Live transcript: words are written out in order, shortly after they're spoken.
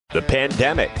the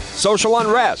pandemic, social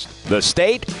unrest, the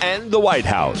state, and the White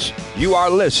House. You are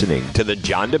listening to The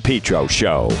John DePetro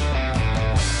Show.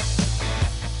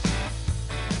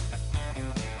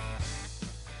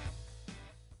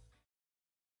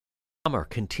 Summer,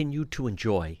 continue to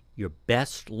enjoy your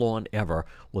best lawn ever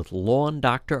with Lawn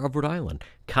Doctor of Rhode Island.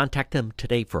 Contact them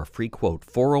today for a free quote,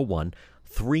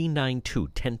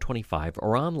 401-392-1025,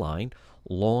 or online,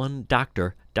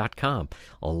 lawndoctor.com.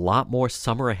 A lot more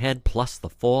summer ahead, plus the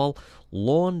fall.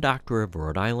 Lawn Doctor of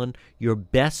Rhode Island, your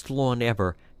best lawn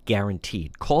ever,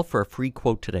 guaranteed. Call for a free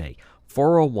quote today,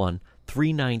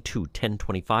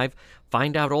 401-392-1025.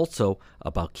 Find out also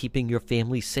about keeping your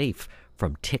family safe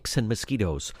from ticks and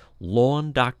mosquitoes.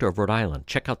 Lawn Doctor of Rhode Island.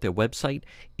 Check out their website.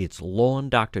 It's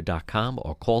lawndoctor.com,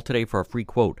 or call today for a free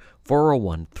quote,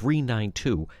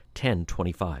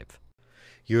 401-392-1025.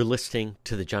 You're listening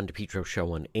to The John DePetro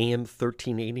Show on AM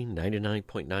 1380,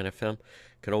 99.9 FM. You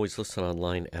can always listen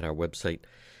online at our website,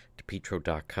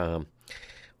 depetro.com.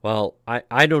 Well,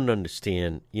 I don't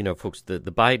understand, folks, the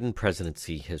Biden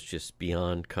presidency has just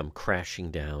beyond come crashing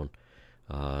down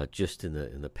just in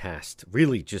the past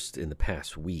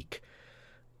week.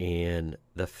 And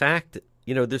the fact that,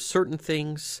 there's certain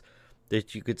things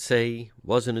that you could say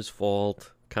wasn't his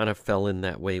fault, kind of fell in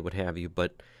that way, what have you,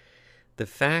 but the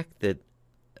fact that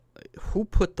who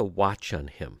put the watch on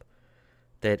him,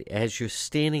 that as you're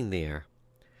standing there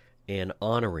and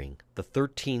honoring the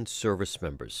 13 service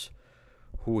members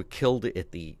who were killed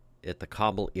at the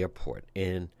Kabul airport,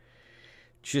 and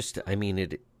just,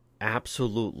 it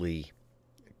absolutely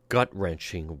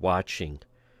gut-wrenching watching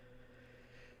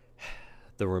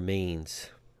the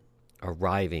remains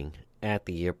arriving at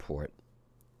the airport,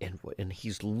 and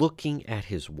he's looking at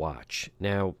his watch.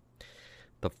 Now,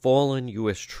 the fallen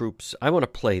U.S. troops, I want to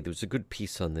play, there was a good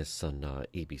piece on this on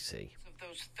ABC. Of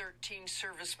those 13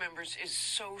 service members is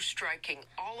so striking.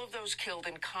 All of those killed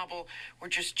in Kabul were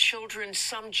just children,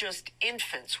 some just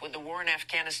infants when the war in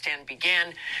Afghanistan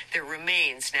began. Their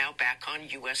remains now back on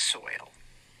U.S. soil.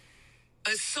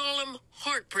 A solemn,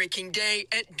 heartbreaking day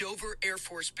at Dover Air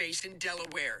Force Base in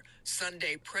Delaware.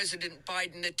 Sunday, President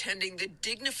Biden attending the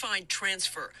dignified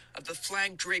transfer of the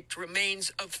flag-draped remains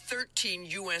of 13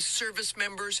 U.S. service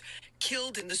members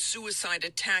killed in the suicide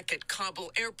attack at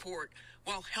Kabul airport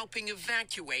while helping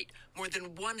evacuate more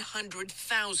than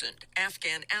 100,000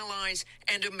 Afghan allies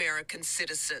and American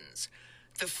citizens.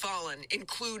 The fallen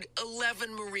include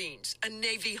 11 Marines, a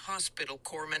Navy hospital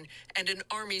corpsman, and an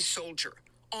Army soldier.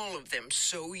 All of them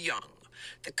so young,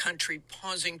 the country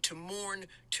pausing to mourn,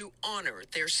 to honor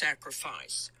their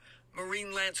sacrifice.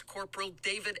 Marine Lance Corporal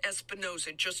David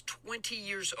Espinoza, just 20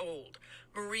 years old.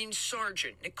 Marine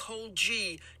Sergeant Nicole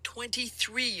G.,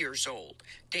 23 years old.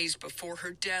 Days before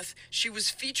her death, she was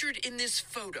featured in this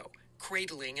photo,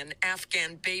 cradling an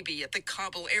Afghan baby at the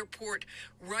Kabul airport,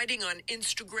 writing on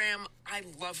Instagram, "I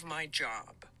love my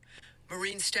job."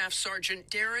 Marine Staff Sergeant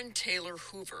Darren Taylor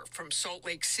Hoover from Salt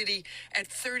Lake City, at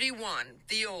 31,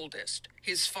 the oldest,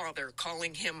 his father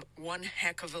calling him one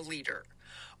heck of a leader.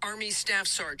 Army Staff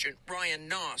Sergeant Ryan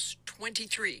Noss,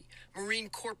 23, Marine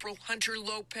Corporal Hunter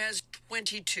Lopez,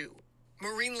 22.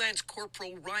 Marine Lance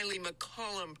Corporal Riley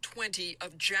McCollum, 20,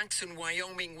 of Jackson,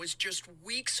 Wyoming, was just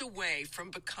weeks away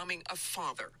from becoming a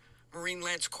father. Marine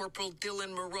Lance Corporal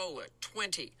Dylan Marola,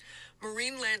 20.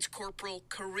 Marine Lance Corporal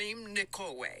Kareem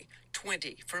Nikowe,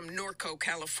 20, from Norco,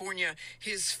 California,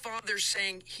 his father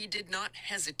saying he did not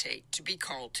hesitate to be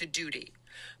called to duty.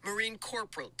 Marine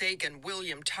Corporal Dagan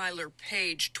William Tyler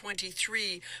Page,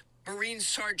 23, Marine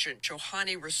Sergeant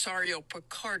Johanny Rosario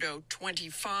Picardo,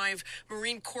 25,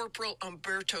 Marine Corporal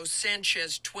Umberto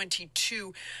Sanchez,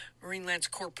 22, Marine Lance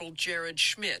Corporal Jared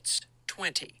Schmitz,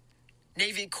 20.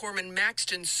 Navy Corpsman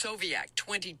Maxton Soviak,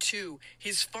 22.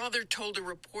 His father told a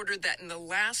reporter that in the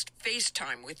last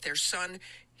FaceTime with their son,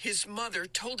 his mother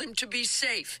told him to be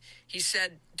safe. He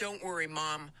said, "Don't worry,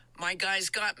 Mom. My guys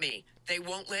got me. They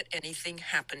won't let anything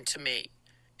happen to me."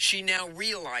 She now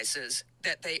realizes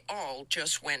that they all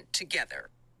just went together.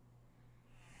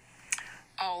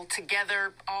 All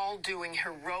together, all doing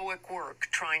heroic work,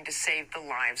 trying to save the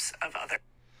lives of others.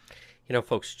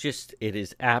 Folks, it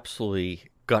is absolutely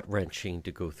gut-wrenching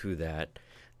to go through that.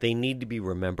 They need to be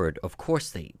remembered. Of course,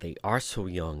 they are so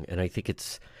young, and I think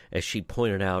it's, as she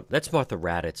pointed out, that's Martha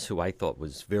Raddatz, who I thought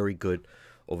was very good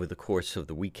over the course of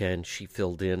the weekend. She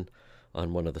filled in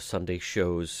on one of the Sunday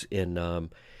shows,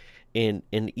 and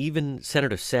even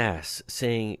Senator Sass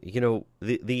saying,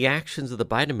 the actions of the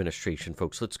Biden administration,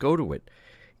 folks, let's go to it.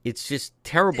 It's just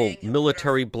terrible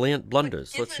military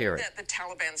blunders. Let's hear it. Given that the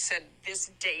Taliban said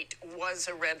this date was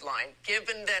a red line,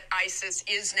 given that ISIS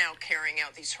is now carrying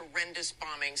out these horrendous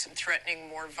bombings and threatening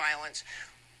more violence,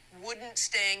 wouldn't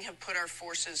staying have put our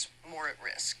forces more at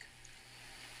risk?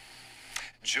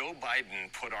 Joe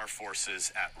Biden put our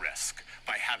forces at risk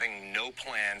by having no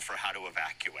plan for how to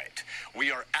evacuate.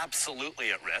 We are absolutely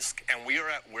at risk, and we are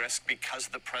at risk because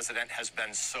the president has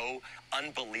been so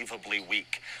unbelievably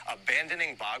weak.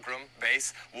 Abandoning Bagram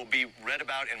base will be read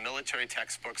about in military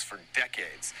textbooks for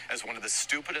decades as one of the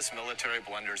stupidest military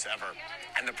blunders ever.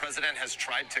 And the president has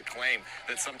tried to claim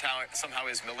that somehow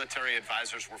his military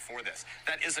advisors were for this.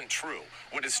 That isn't true.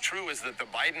 What is true is that the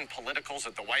Biden politicals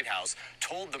at the White House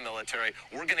told the military,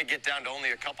 we're going to get down to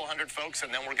only a couple hundred folks,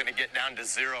 and then we're going to get down to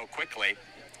zero quickly.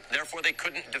 Therefore, they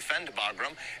couldn't defend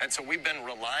Bagram. And so we've been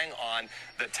relying on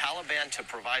the Taliban to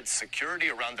provide security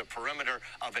around the perimeter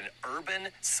of an urban,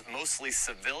 mostly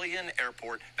civilian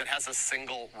airport that has a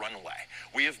single runway.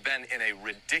 We have been in a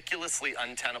ridiculously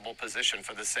untenable position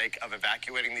for the sake of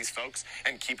evacuating these folks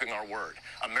and keeping our word.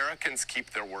 Americans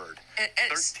keep their word.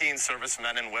 13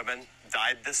 servicemen and women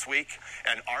died this week,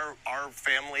 and our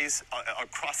families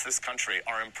across this country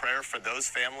are in prayer for those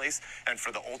families and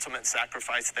for the ultimate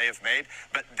sacrifice they have made.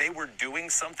 But they were doing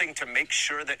something to make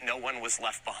sure that no one was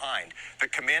left behind. The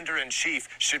commander-in-chief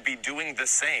should be doing the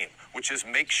same, which is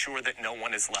make sure that no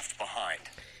one is left behind.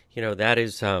 You know, that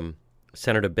is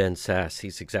Senator Ben Sasse.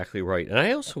 He's exactly right. And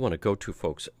I also want to go to,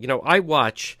 folks, you know, I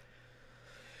watch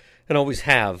and always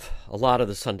have a lot of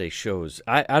the Sunday shows.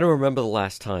 I don't remember the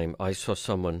last time I saw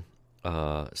someone,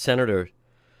 Senator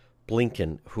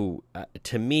Blinken, who,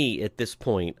 to me, at this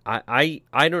point, I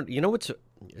don't, you know what's,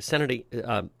 Secretary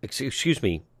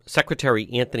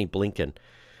Anthony Blinken,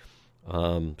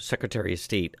 Secretary of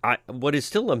State, what is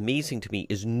still amazing to me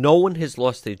is no one has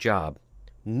lost their job.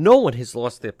 No one has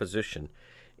lost their position.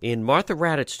 And Martha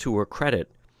Raddatz, to her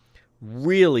credit,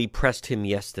 really pressed him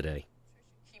yesterday.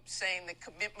 Saying the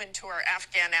commitment to our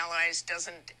Afghan allies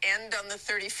doesn't end on the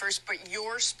 31st, but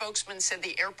your spokesman said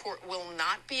the airport will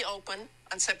not be open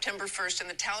on September 1st, and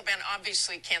the Taliban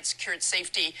obviously can't secure its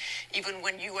safety even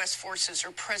when U.S. forces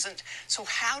are present. So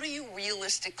how do you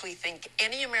realistically think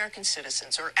any American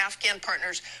citizens or Afghan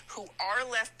partners who are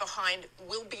left behind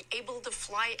will be able to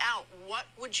fly out? What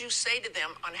would you say to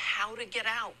them on how to get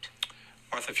out?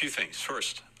 Martha, a few things.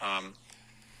 First,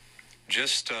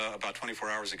 just about 24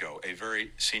 hours ago, a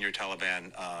very senior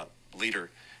Taliban leader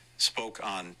spoke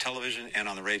on television and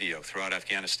on the radio throughout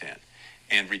Afghanistan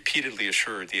and repeatedly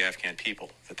assured the Afghan people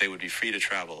that they would be free to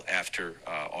travel after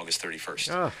August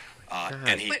 31st.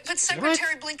 But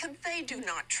Secretary Blinken, they do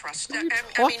not trust. What are you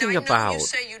talking about? I know you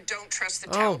say you don't trust the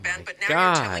Taliban, but now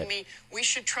you're telling me we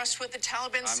should trust what the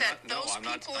Taliban said. Those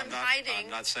people in hiding. I'm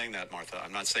not saying that, Martha.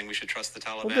 I'm not saying we should trust the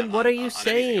Taliban. Well, then what are you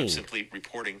saying? I'm simply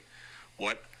reporting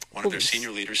what one of their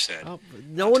senior leaders said.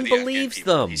 No one believes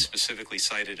them. He specifically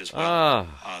cited as well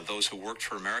those who worked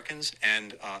for Americans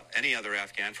and any other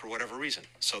Afghan for whatever reason.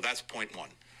 So that's point one.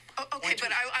 Okay, but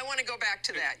I want to go back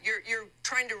to that. You're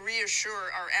trying to reassure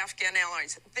our Afghan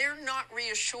allies. They're not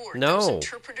reassured. No. Those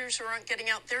interpreters who aren't getting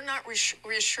out, they're not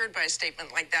reassured by a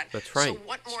statement like that. That's right. So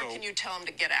what more can you tell them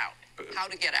to get out? How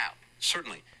to get out?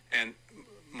 Certainly. And,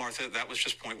 Martha, that was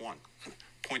just point one.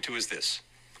 Point two is this.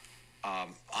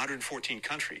 114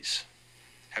 countries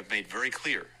have made very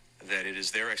clear that it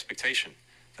is their expectation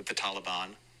that the Taliban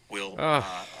will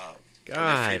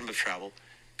permit freedom of travel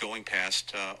going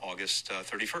past August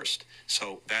 31st.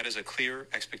 So that is a clear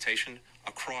expectation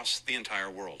across the entire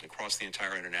world, across the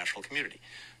entire international community.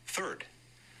 Third,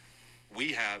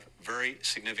 we have very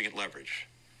significant leverage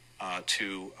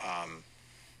to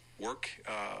work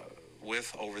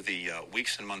with over the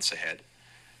weeks and months ahead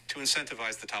to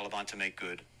incentivize the Taliban to make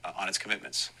good on its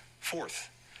commitments. Fourth,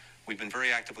 we've been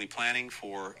very actively planning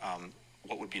for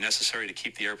what would be necessary to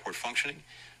keep the airport functioning,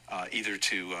 either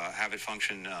to have it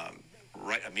function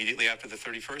right immediately after the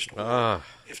 31st, or,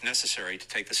 if necessary, to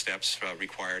take the steps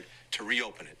required to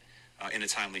reopen it in a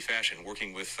timely fashion,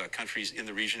 working with countries in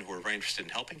the region who are very interested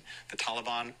in helping. The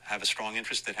Taliban have a strong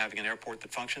interest in having an airport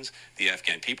that functions. The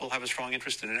Afghan people have a strong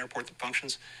interest in an airport that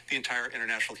functions. The entire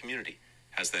international community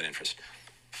has that interest.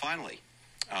 Finally,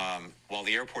 while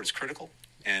the airport is critical,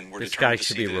 and we're determined to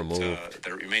see that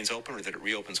it remains open or that it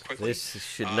reopens quickly. This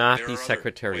should not be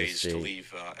Secretary of State. State. There are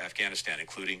ways to leave Afghanistan,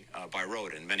 including by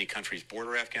road, and many countries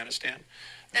border Afghanistan.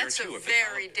 That's a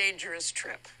very dangerous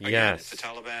trip. Again, yes. If the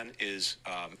Taliban is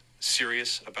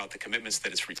serious about the commitments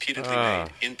that it's repeatedly made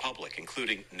in public,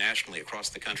 including nationally across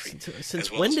the country.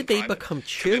 Since when did they become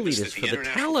cheerleaders for the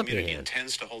Taliban? Community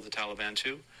intends to hold the Taliban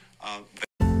to.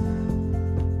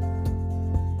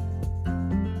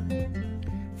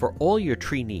 For all your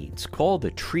tree needs, call the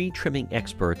tree trimming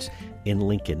experts in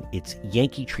Lincoln. It's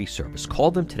Yankee Tree Service. Call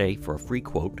them today for a free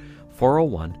quote,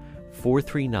 401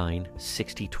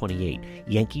 401-439-6028.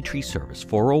 Yankee Tree Service,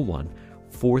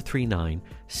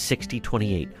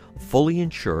 401-439-6028. Fully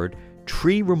insured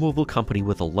tree removal company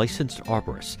with a licensed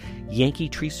arborist. Yankee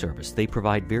Tree Service. They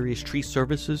provide various tree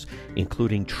services,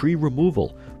 including tree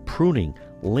removal, pruning,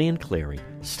 land clearing,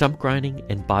 stump grinding,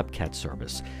 and bobcat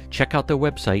service. Check out their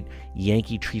website,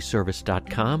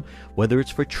 yankeetreeservice.com. Whether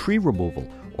it's for tree removal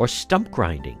or stump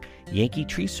grinding, Yankee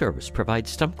Tree Service provides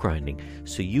stump grinding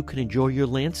so you can enjoy your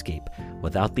landscape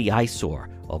without the eyesore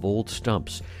of old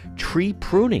stumps. Tree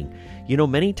pruning. You know,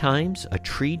 many times a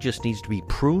tree just needs to be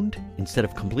pruned instead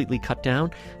of completely cut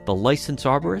down. The licensed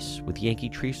arborists with Yankee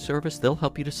Tree Service, they'll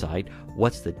help you decide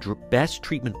what's the best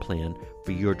treatment plan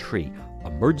for your tree.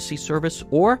 Emergency service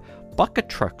or bucket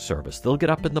truck service. They'll get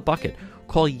up in the bucket.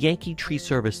 Call Yankee Tree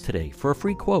Service today for a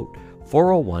free quote.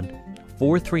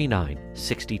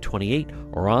 401-439-6028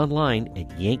 or online at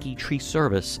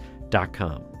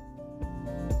yankeetreeservice.com.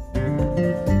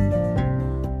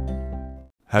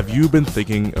 Have you been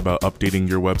thinking about updating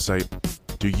your website?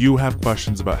 Do you have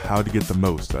questions about how to get the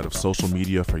most out of social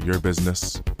media for your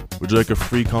business? Would you like a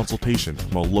free consultation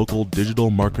from a local digital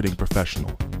marketing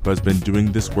professional who has been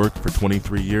doing this work for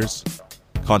 23 years?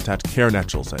 Contact Karen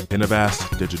Etchels at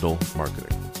Innovast Digital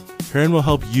Marketing. Karen will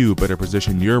help you better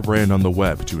position your brand on the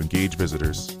web to engage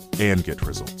visitors and get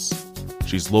results.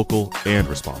 She's local and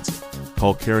responsive.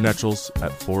 Call Karen Etchels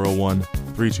at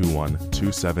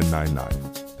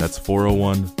 401-321-2799. That's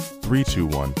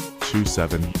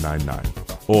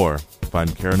 401-321-2799. Or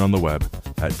find Karen on the web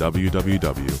at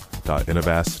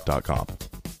www.innovast.com.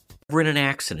 We're in an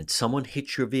accident. Someone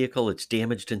hits your vehicle. It's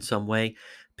damaged in some way.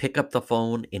 Pick up the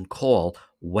phone and call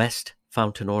West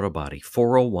Fountain Auto Body,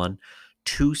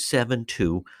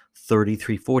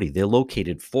 401-272-3340. They're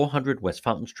located 400 West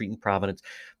Fountain Street in Providence.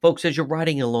 Folks, as you're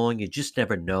riding along, you just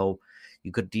never know.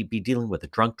 You could be dealing with a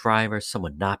drunk driver,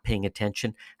 someone not paying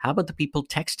attention. How about the people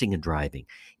texting and driving?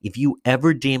 If you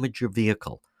ever damage your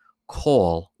vehicle,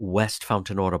 call West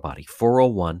Fountain Auto Body,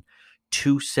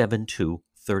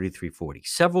 401-272-3340.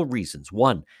 Several reasons.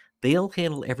 One, they'll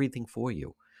handle everything for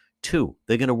you. Two,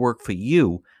 they're going to work for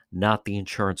you, not the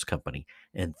insurance company.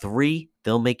 And three,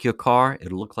 they'll make your car,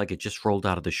 it'll look like it just rolled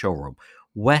out of the showroom.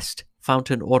 West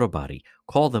Fountain Auto Body.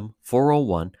 Call them,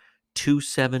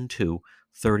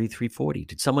 401-272-3340.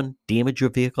 Did someone damage your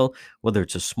vehicle? Whether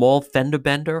it's a small fender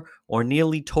bender or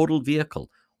nearly totaled vehicle,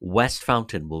 West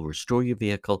Fountain will restore your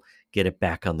vehicle, get it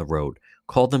back on the road.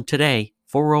 Call them today,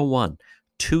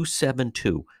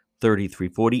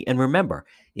 401-272-3340. And remember,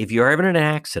 if you're ever in an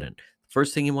accident,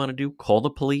 first thing you want to do, call the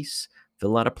police,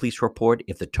 fill out a police report.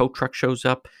 If the tow truck shows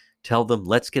up, tell them,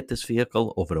 let's get this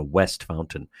vehicle over to West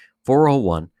Fountain,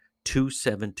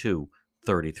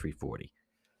 401-272-3340.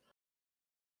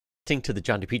 To the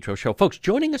John DePietro Show. Folks,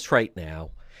 joining us right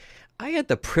now, I had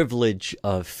the privilege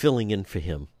of filling in for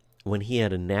him when he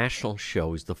had a national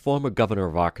show. He's the former governor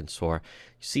of Arkansas. You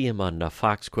see him on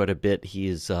Fox quite a bit. He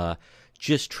is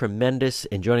just tremendous.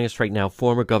 And joining us right now,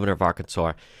 former governor of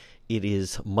Arkansas, it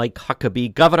is Mike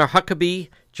Huckabee. Governor Huckabee,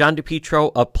 John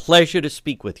DePietro, a pleasure to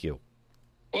speak with you.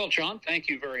 Well, John, thank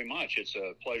you very much. It's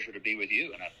a pleasure to be with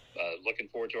you, and I'm looking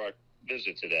forward to our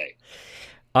visit today.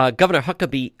 Governor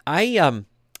Huckabee,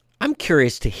 I'm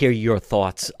curious to hear your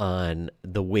thoughts on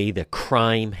the way that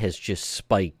crime has just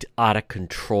spiked out of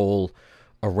control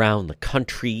around the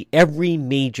country. Every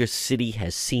major city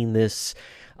has seen this.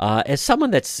 As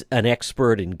someone that's an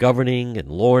expert in governing and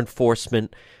law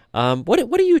enforcement, what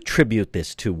do you attribute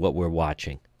this to, what we're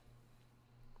watching?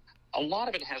 A lot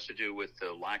of it has to do with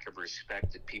the lack of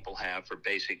respect that people have for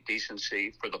basic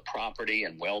decency, for the property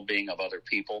and well-being of other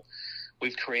people.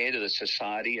 We've created a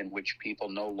society in which people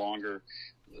no longer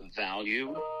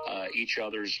value each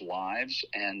other's lives,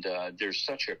 and there's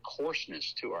such a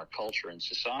coarseness to our culture and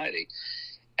society,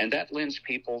 and that lends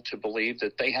people to believe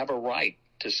that they have a right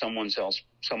to someone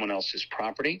else's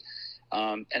property,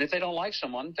 and if they don't like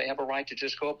someone, they have a right to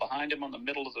just go up behind them on the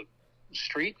middle of the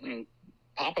street and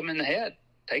pop them in the head,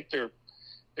 take their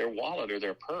wallet or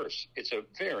their purse. It's a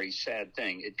very sad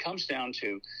thing. It comes down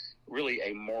to really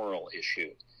a moral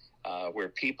issue. Where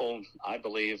people, I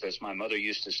believe, as my mother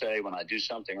used to say, when I do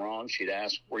something wrong, she'd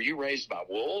ask, were you raised by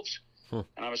wolves? And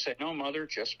I would say, no, Mother,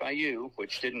 just by you,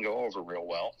 which didn't go over real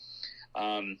well.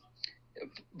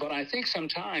 But I think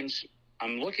sometimes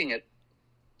I'm looking at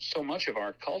so much of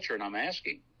our culture and I'm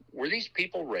asking, were these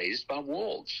people raised by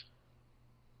wolves?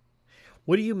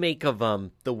 What do you make of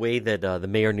the way that the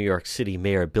mayor of New York City,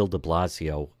 Mayor Bill de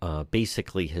Blasio,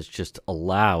 basically has just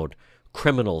allowed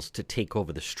criminals to take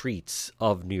over the streets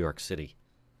of New York City?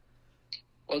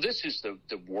 Well, this is the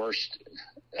worst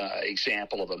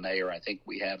example of a mayor I think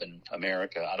we have in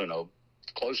America. I don't know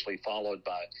closely followed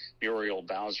by Muriel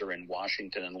Bowser in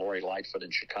Washington and Lori Lightfoot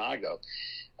in Chicago.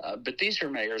 But these are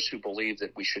mayors who believe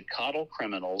that we should coddle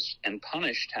criminals and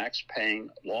punish tax-paying,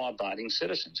 law-abiding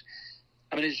citizens.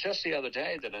 I mean, it's just the other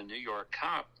day that a New York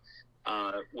cop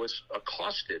was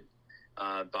accosted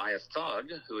by a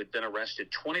thug who had been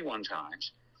arrested 21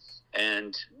 times,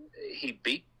 and he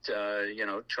beat,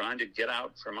 trying to get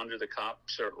out from under the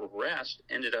cop's arrest,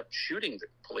 ended up shooting the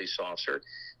police officer.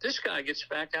 This guy gets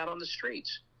back out on the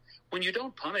streets. When you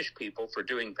don't punish people for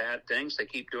doing bad things, they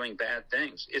keep doing bad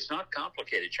things. It's not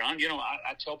complicated, John.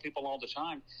 I tell people all the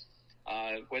time,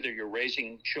 whether you're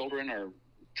raising children or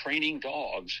training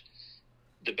dogs,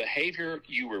 the behavior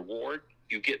you reward,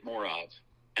 you get more of.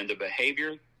 And the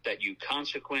behavior that you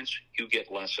consequence, you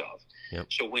get less of. Yep.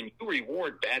 So when you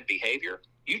reward bad behavior,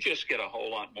 you just get a whole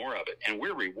lot more of it. And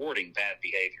we're rewarding bad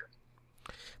behavior.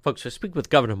 Folks, I speak with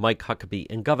Governor Mike Huckabee.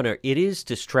 And Governor, it is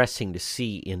distressing to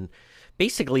see in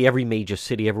basically every major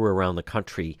city everywhere around the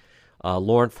country,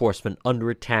 law enforcement under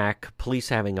attack, police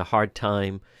having a hard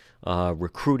time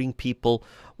recruiting people.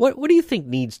 What do you think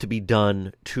needs to be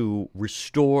done to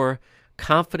restore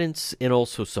confidence and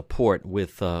also support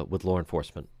with law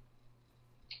enforcement?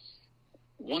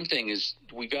 One thing is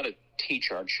we've got to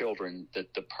teach our children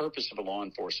that the purpose of law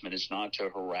enforcement is not to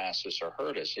harass us or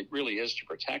hurt us. It really is to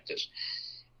protect us.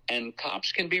 And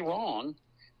cops can be wrong,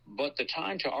 but the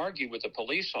time to argue with a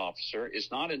police officer is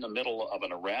not in the middle of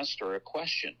an arrest or a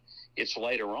question. It's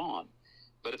later on.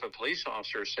 But if a police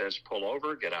officer says, pull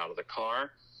over, get out of the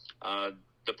car,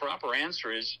 the proper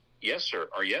answer is yes, sir,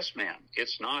 or yes, ma'am.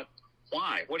 It's not,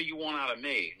 why? What do you want out of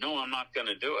me? No, I'm not going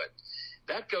to do it.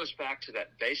 That goes back to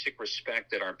that basic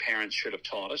respect that our parents should have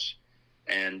taught us.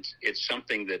 And it's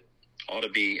something that ought to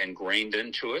be ingrained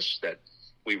into us, that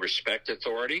we respect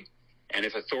authority. And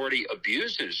if authority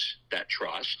abuses that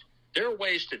trust, there are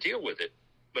ways to deal with it,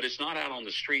 but it's not out on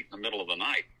the street in the middle of the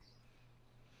night.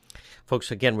 Folks,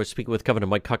 again, we're speaking with Governor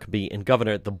Mike Huckabee. And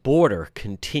Governor, the border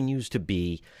continues to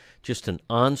be just an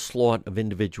onslaught of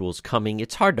individuals coming.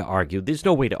 It's hard to argue. There's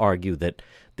no way to argue that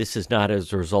this is not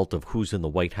as a result of who's in the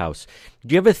White House.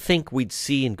 Do you ever think we'd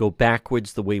see and go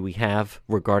backwards the way we have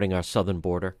regarding our southern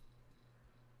border?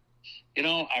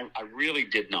 I really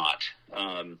did not.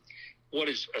 What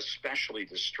is especially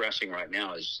distressing right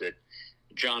now is that,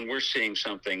 John, we're seeing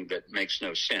something that makes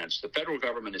no sense. The federal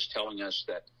government is telling us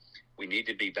that we need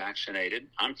to be vaccinated.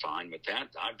 I'm fine with that.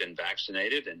 I've been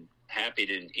vaccinated and happy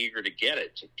and eager to get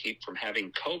it to keep from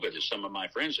having COVID, as some of my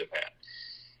friends have had.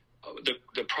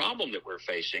 The problem that we're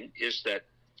facing is that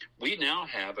we now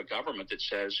have a government that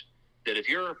says that if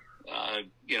you're a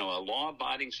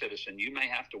law-abiding citizen, you may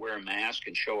have to wear a mask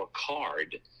and show a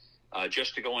card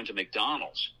just to go into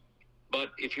McDonald's.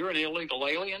 But if you're an illegal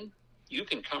alien, you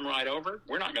can come right over.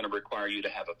 We're not going to require you to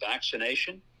have a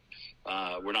vaccination.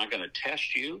 We're not going to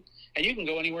test you. And you can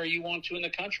go anywhere you want to in the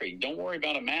country. Don't worry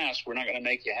about a mask. We're not going to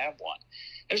make you have one.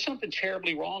 There's something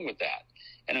terribly wrong with that.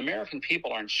 And American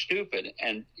people aren't stupid.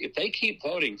 And if they keep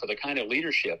voting for the kind of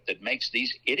leadership that makes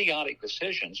these idiotic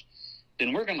decisions,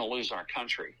 then we're going to lose our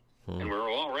country. And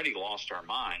we're already lost our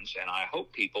minds. And I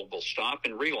hope people will stop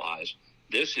and realize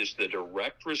this is the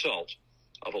direct result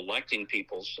of electing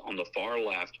people on the far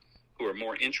left who are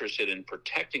more interested in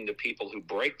protecting the people who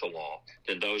break the law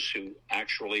than those who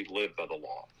actually live by the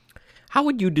law. How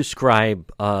would you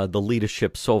describe the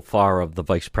leadership so far of the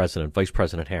Vice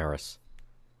President Harris?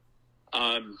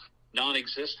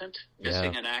 Non-existent,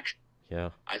 missing in action. Yeah.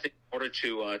 I think in order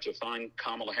to find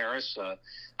Kamala Harris,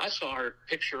 I saw her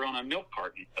picture on a milk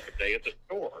carton the other day at the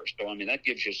store. So, that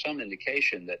gives you some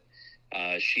indication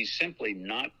that she's simply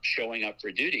not showing up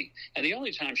for duty. And the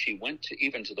only time she went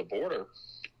to the border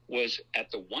was at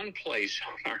the one place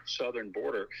on our southern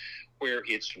border where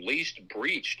it's least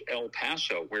breached, El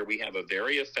Paso, where we have a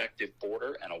very effective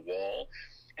border and a wall.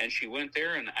 And she went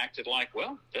there and acted like,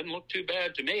 well, doesn't look too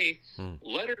bad to me.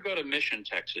 Let her go to Mission,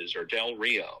 Texas, or Del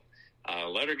Rio.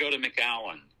 Let her go to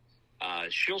McAllen.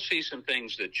 She'll see some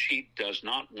things that she does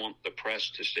not want the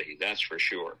press to see, that's for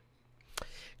sure.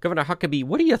 Governor Huckabee,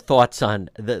 what are your thoughts on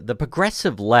the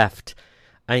progressive left?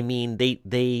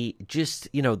 They just,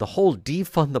 the whole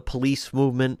defund the police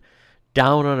movement,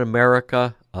 down on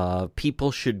America,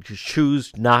 people should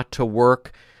choose not to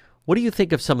work. What do you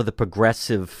think of some of the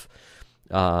progressive,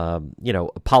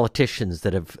 politicians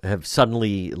that have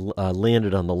suddenly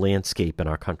landed on the landscape in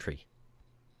our country?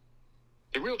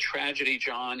 The real tragedy,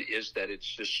 John, is that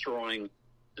it's destroying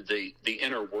the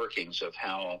inner workings of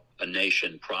how a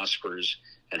nation prospers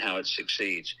and how it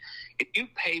succeeds. If you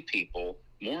pay people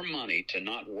more money to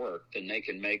not work than they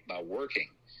can make by working,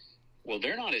 well,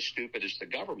 they're not as stupid as the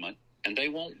government, and they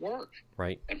won't work.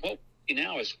 Right. And what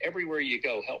now is everywhere you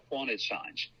go, help wanted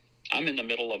signs. I'm in the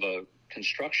middle of a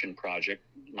construction project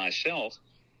myself,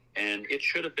 and it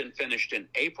should have been finished in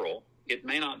April. It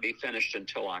may not be finished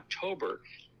until October.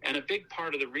 And a big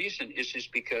part of the reason is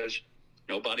because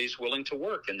nobody's willing to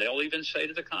work. And they'll even say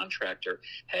to the contractor,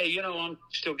 hey, I'm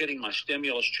still getting my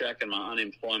stimulus check and my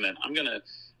unemployment. I'm going to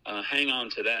hang on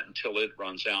to that until it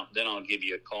runs out. Then I'll give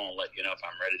you a call and let you know if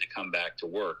I'm ready to come back to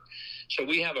work. So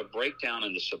we have a breakdown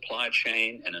in the supply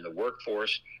chain and in the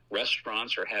workforce.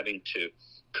 Restaurants are having to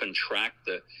contract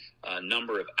the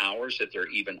number of hours that they're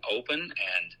even open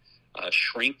and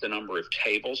shrink the number of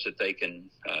tables that they can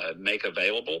make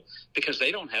available because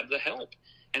they don't have the help.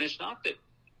 And it's not that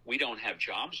we don't have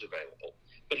jobs available.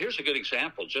 But here's a good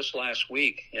example. Just last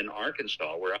week in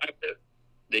Arkansas, where I live,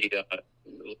 the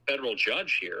federal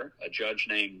judge here, a judge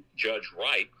named Judge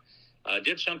Wright,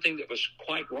 did something that was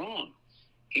quite wrong.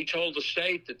 He told the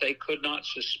state that they could not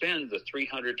suspend the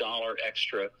 $300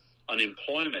 extra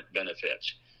unemployment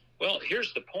benefits. Well,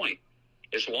 here's the point.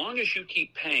 As long as you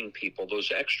keep paying people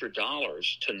those extra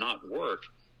dollars to not work,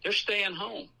 they're staying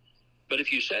home. But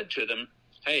if you said to them,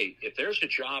 hey, if there's a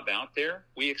job out there,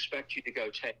 we expect you to go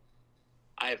take it.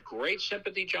 I have great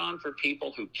sympathy, John, for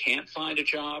people who can't find a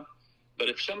job. But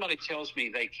if somebody tells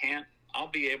me they can't, I'll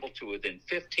be able to, within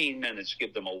 15 minutes,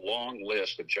 give them a long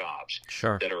list of jobs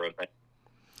that are available.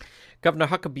 Governor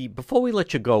Huckabee, before we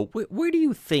let you go, where do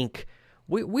you think,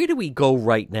 where do we go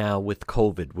right now with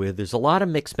COVID, where there's a lot of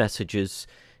mixed messages?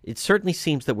 It certainly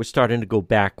seems that we're starting to go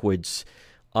backwards.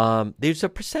 There's a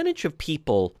percentage of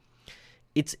people,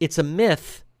 it's a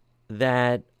myth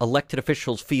that elected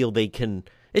officials feel they can.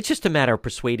 It's just a matter of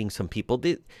persuading some people.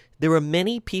 There are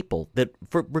many people that,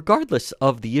 regardless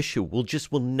of the issue,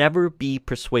 will never be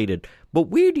persuaded. But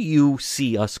where do you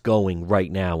see us going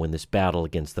right now in this battle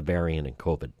against the variant and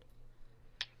COVID?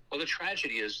 Well, the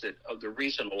tragedy is that the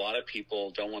reason a lot of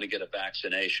people don't want to get a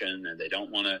vaccination and they don't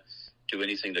want to do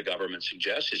anything the government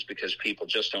suggests is because people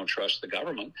just don't trust the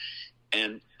government.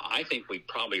 And I think we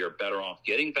probably are better off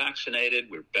getting vaccinated.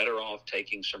 We're better off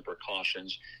taking some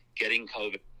precautions, getting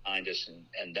COVID behind us,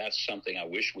 and that's something I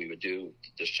wish we would do.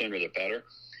 The sooner the better.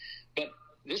 But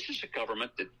this is a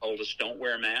government that told us don't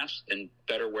wear masks and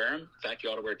better wear them. In fact, you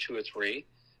ought to wear 2 or 3.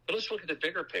 But let's look at the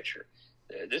bigger picture.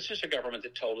 This is a government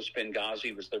that told us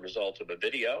Benghazi was the result of a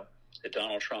video, that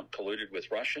Donald Trump colluded with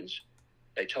Russians.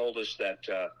 They told us that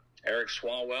Eric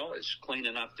Swalwell is clean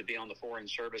enough to be on the Foreign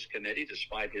Service Committee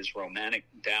despite his romantic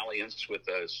dalliance with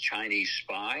a Chinese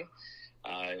spy.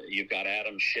 You've got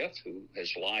Adam Schiff, who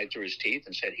has lied through his teeth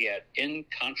and said he had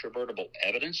incontrovertible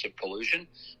evidence of collusion,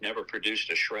 never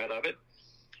produced a shred of it.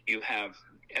 You have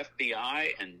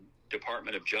FBI and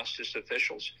Department of Justice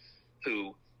officials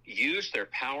who use their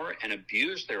power and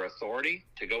abuse their authority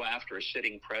to go after a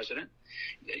sitting president.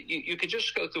 You could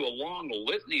just go through a long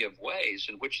litany of ways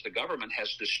in which the government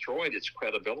has destroyed its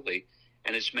credibility,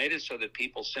 and it's made it so that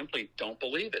people simply don't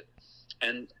believe it.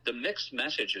 And the mixed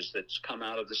messages that's come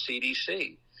out of the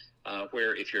CDC,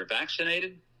 where if you're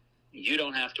vaccinated, you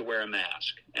don't have to wear a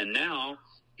mask. And now,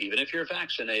 even if you're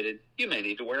vaccinated, you may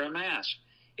need to wear a mask.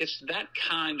 It's that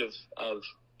kind of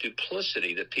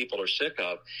duplicity that people are sick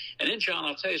of. And then, John,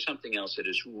 I'll tell you something else that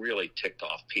has really ticked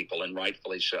off people, and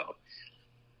rightfully so.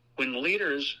 When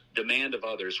leaders demand of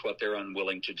others what they're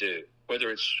unwilling to do,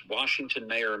 whether it's Washington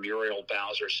Mayor Muriel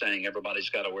Bowser saying everybody's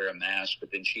got to wear a mask,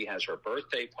 but then she has her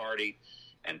birthday party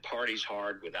and parties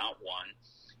hard without one.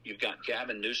 You've got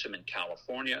Gavin Newsom in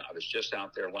California. I was just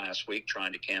out there last week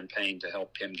trying to campaign to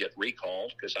help him get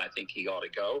recalled because I think he ought to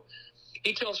go.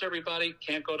 He tells everybody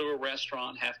can't go to a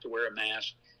restaurant, have to wear a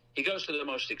mask. He goes to the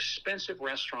most expensive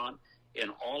restaurant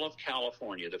in all of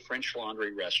California, the French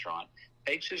Laundry restaurant,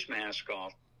 takes his mask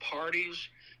off, parties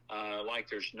like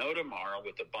there's no tomorrow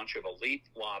with a bunch of elite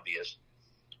lobbyists.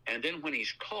 And then when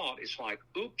he's caught, it's like,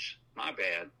 oops, my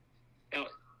bad. Now,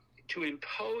 to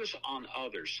impose on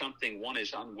others something one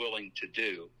is unwilling to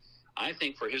do, I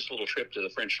think for his little trip to the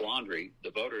French Laundry,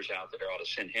 the voters out there ought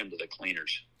to send him to the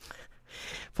cleaners.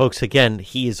 Folks, again,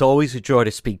 he is always a joy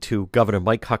to speak to, Governor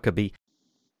Mike Huckabee.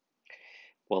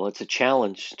 Well, it's a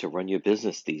challenge to run your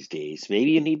business these days.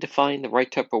 Maybe you need to find the right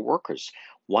type of workers.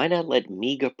 Why not let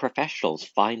MEGA Professionals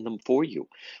find them for you?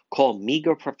 Call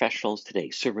MEGA Professionals today,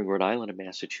 serving Rhode Island and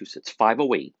Massachusetts,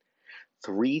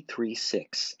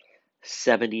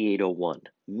 508-336-7801.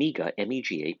 MEGA,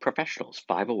 M-E-G-A, Professionals,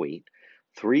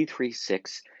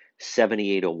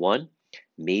 508-336-7801.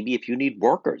 Maybe if you need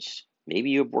workers, maybe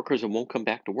you have workers that won't come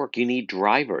back to work. You need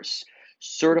drivers,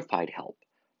 certified help,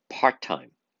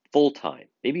 part-time, full-time,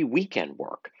 maybe weekend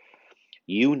work.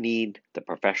 You need the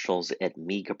professionals at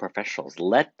MEGA Professionals.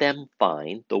 Let them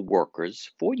find the workers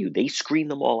for you. They screen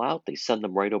them all out. They send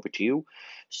them right over to you.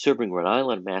 Serving Rhode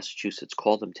Island, Massachusetts.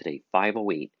 Call them today,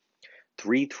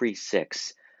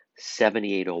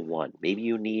 508-336-7801. Maybe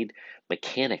you need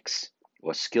mechanics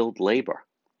or skilled labor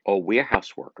or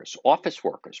warehouse workers, office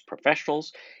workers,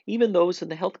 professionals, even those in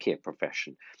the healthcare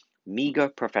profession. MEGA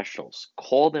Professionals.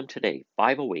 Call them today,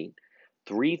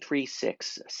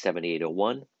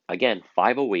 508-336-7801. Again,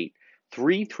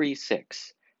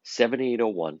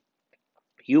 508-336-7801.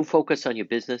 You focus on your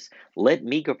business. Let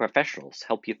MEGA Professionals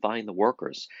help you find the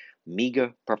workers.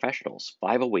 MEGA Professionals,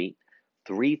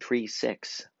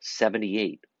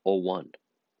 508-336-7801.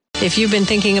 If you've been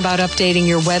thinking about updating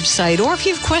your website, or if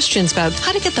you have questions about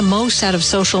how to get the most out of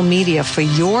social media for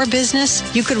your business,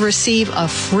 you could receive a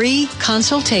free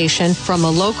consultation from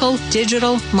a local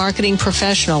digital marketing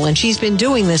professional, and she's been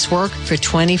doing this work for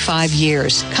 25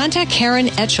 years. Contact Karen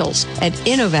Etchels at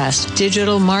Innovast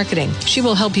Digital Marketing. She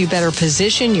will help you better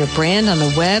position your brand on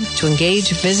the web to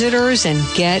engage visitors and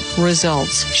get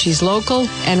results. She's local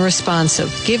and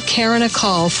responsive. Give Karen a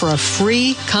call for a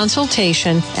free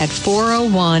consultation at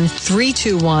 401-321-2799.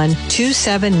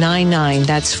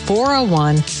 That's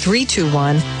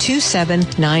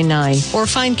 401-321-2799. Or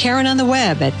find Karen on the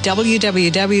web at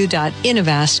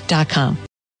www.innovast.com.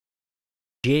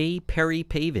 J. Perry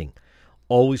Paving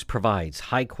always provides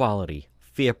high quality,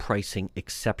 fair pricing,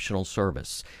 exceptional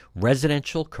service.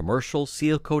 Residential, commercial,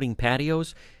 seal coating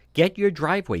patios. Get your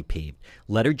driveway paved.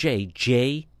 Letter J,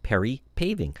 J. Perry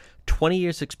Paving. 20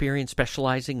 years experience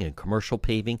specializing in commercial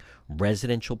paving,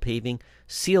 residential paving,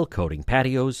 seal coating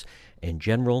patios, and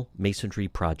general masonry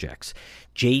projects.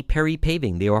 J. Perry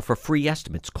Paving, they offer free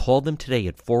estimates. Call them today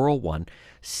at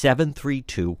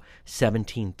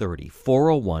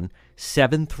 401-732-1730.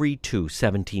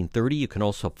 401-732-1730. You can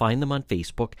also find them on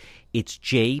Facebook. It's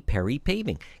J. Perry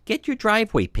Paving. Get your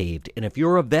driveway paved, and if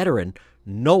you're a veteran,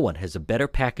 no one has a better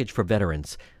package for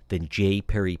veterans than J.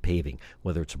 Perry Paving.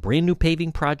 Whether it's a brand new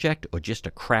paving project or just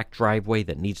a cracked driveway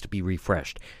that needs to be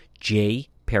refreshed, J.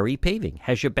 Perry Paving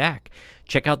has your back.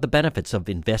 Check out the benefits of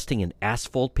investing in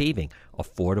asphalt paving.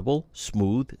 Affordable,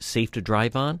 smooth, safe to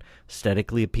drive on,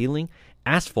 aesthetically appealing.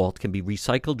 Asphalt can be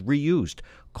recycled, reused.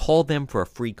 Call them for a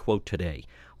free quote today.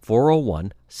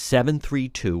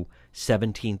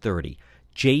 401-732-1730.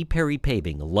 J. Perry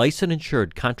Paving, a licensed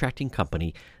insured contracting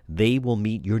company. They will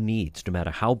meet your needs no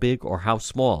matter how big or how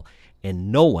small.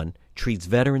 And no one treats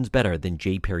veterans better than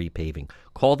J. Perry Paving.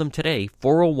 Call them today,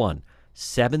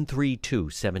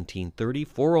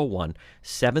 401-732-1730,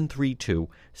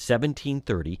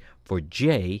 401-732-1730 for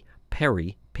J.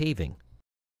 Perry Paving.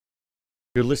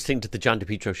 You're listening to the John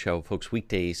DePietro Show. Folks,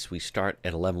 weekdays, we start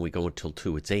at 11. We go until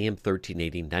 2. It's AM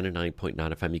 1380, 99.9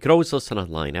 FM. You can always listen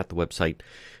online at the website,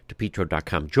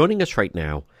 DePietro.com. Joining us right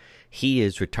now, he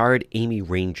is retired Army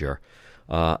Ranger.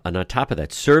 And on top of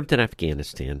that, served in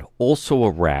Afghanistan, also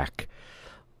Iraq.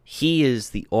 He is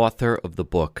the author of the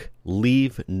book,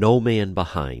 Leave No Man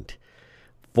Behind.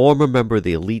 Former member of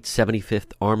the elite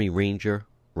 75th Army Ranger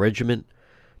Regiment,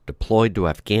 deployed to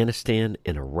Afghanistan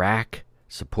and Iraq,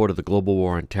 support of the global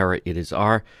war on terror. It is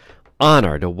our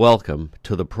honor to welcome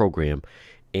to the program,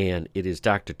 and it is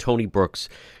Dr. Tony Brooks.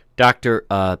 Doctor,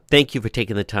 thank you for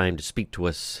taking the time to speak to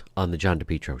us on the John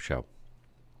DePietro Show.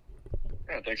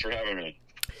 Yeah, thanks for having me.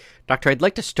 Doctor, I'd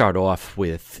like to start off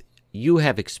with, you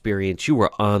have experience, you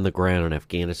were on the ground in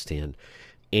Afghanistan,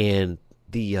 and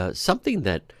the something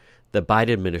that the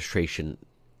Biden administration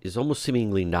is almost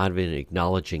seemingly not even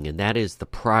acknowledging, and that is the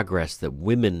progress that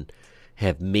women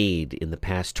have made in the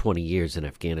past 20 years in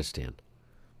Afghanistan.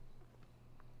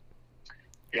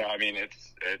 Yeah, I mean,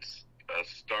 it's a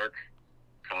stark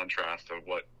contrast of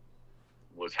what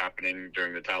was happening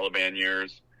during the Taliban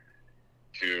years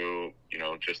to,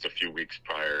 just a few weeks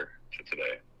prior to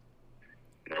today.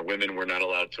 Women were not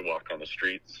allowed to walk on the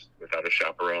streets without a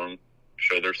chaperone,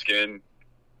 show their skin,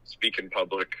 speak in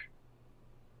public,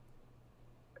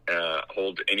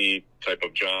 hold any type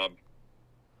of job,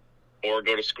 or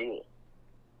go to school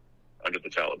under the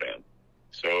Taliban.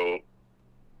 So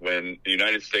when the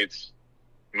United States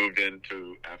moved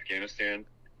into Afghanistan,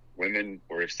 women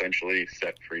were essentially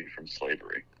set free from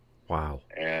slavery. Wow.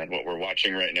 And what we're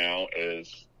watching right now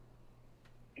is,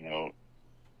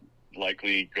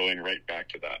 likely going right back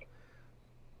to that.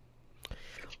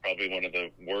 It's probably one of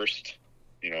the worst,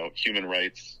 human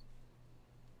rights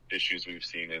issues we've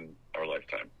seen in our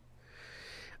lifetime.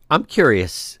 I'm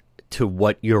curious to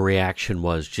what your reaction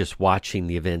was just watching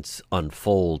the events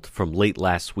unfold from late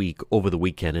last week over the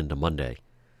weekend into Monday.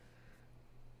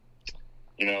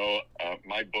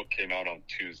 My book came out on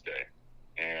Tuesday,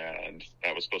 and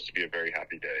that was supposed to be a very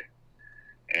happy day.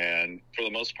 And for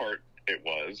the most part, it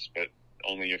was, but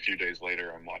only a few days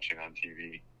later, I'm watching on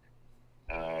TV.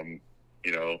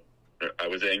 I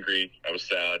was angry. I was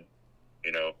sad,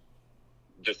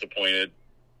 disappointed.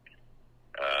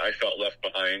 I felt left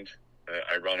behind,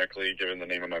 ironically, given the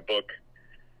name of my book.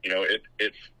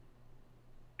 It's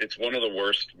one of the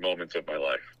worst moments of my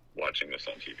life watching this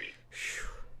on TV.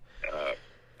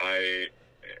 I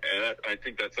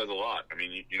think that says a lot. I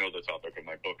mean, the topic of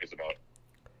my book is about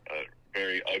a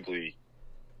very ugly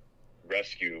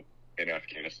rescue in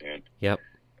Afghanistan. Yep.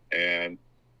 And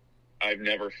I've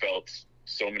never felt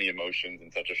so many emotions in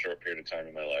such a short period of time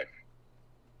in my life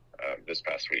this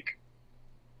past week.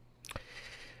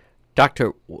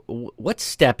 Doctor, what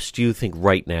steps do you think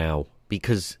right now,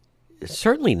 because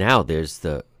certainly now there's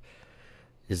the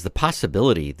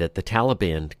possibility that the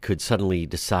Taliban could suddenly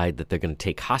decide that they're going to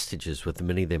take hostages with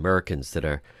many of the Americans that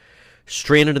are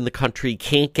stranded in the country,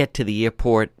 can't get to the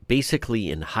airport,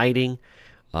 basically in hiding.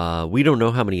 We don't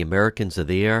know how many Americans are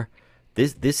there.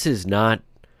 This is not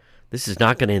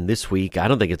going to end this week. I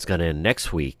don't think it's going to end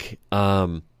next week.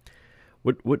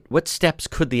 What steps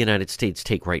could the United States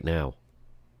take right now?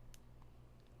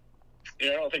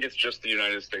 I don't think it's just the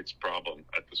United States problem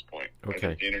at this point. Okay. I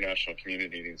think the international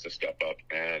community needs to step up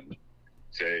and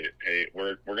say, hey,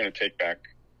 we're going to take back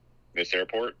this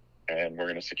airport, and we're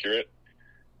going to secure it,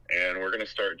 and we're going to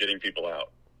start getting people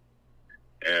out.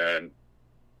 And,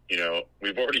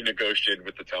 we've already negotiated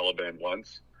with the Taliban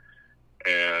once,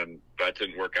 and that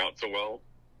didn't work out so well.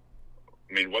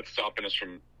 I mean, what's stopping us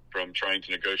from trying to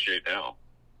negotiate now?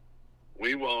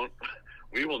 We will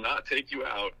not take you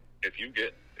out if you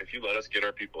let us get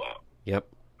our people out. Yep.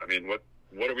 I mean, what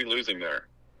are we losing there?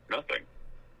 Nothing.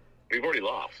 We've already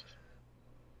lost.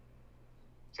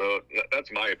 So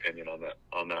that's my opinion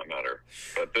on that matter.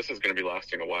 But this is going to be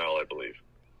lasting a while, I believe.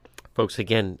 Folks,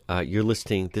 again, you're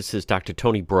listening. This is Dr.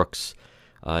 Tony Brooks.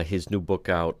 His new book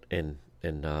out, and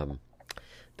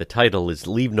the title is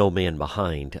 "Leave No Man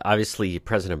Behind." Obviously,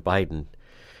 President Biden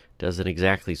doesn't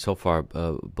exactly so far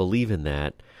believe in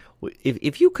that.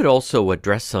 If you could also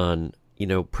address on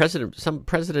President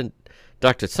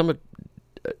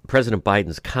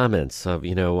Biden's comments of,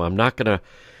 I'm not going to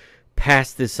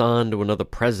pass this on to another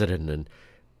president, and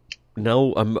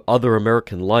no other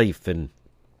American life, and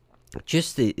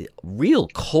just the real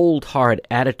cold, hard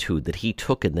attitude that he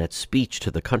took in that speech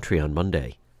to the country on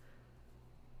Monday.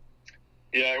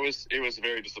 Yeah, it was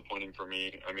very disappointing for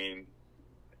me. I mean,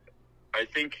 I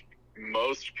think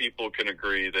most people can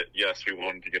agree that, yes, we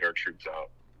wanted to get our troops out,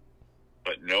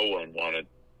 but no one wanted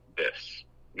this.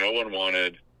 No one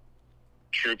wanted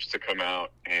troops to come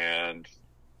out and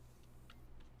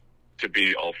to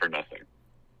be all for nothing.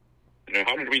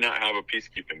 How did we not have a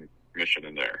peacekeeping mission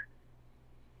in there?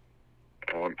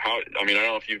 I don't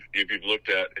know if you've looked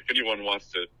at, if anyone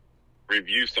wants to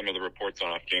review some of the reports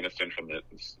on Afghanistan from the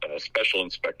Special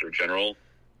Inspector General,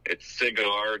 it's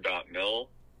sigar.mil,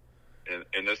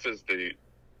 and this is the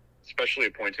specially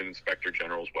appointed Inspector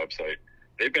General's website.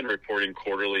 They've been reporting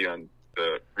quarterly on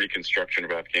the reconstruction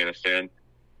of Afghanistan.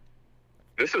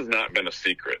 This has not been a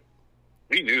secret.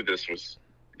 We knew this was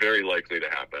very likely to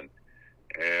happen,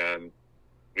 and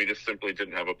we just simply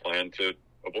didn't have a plan to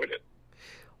avoid it.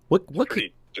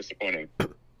 Pretty disappointing.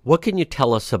 What can you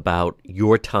tell us about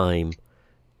your time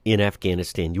in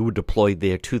Afghanistan? You were deployed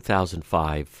there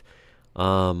 2005.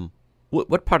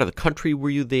 What part of the country were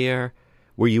you there?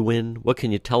 Were you in? What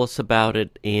can you tell us about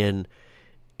it, and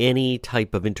any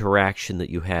type of interaction that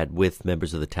you had with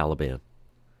members of the Taliban?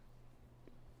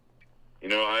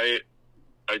 I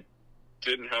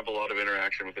didn't have a lot of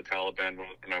interaction with the Taliban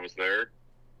when I was there.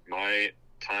 My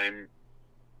time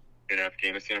in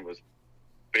Afghanistan was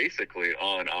basically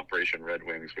on Operation Red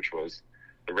Wings, which was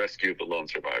the rescue of the lone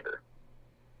survivor.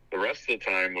 The rest of the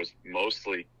time was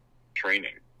mostly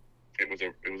training. It was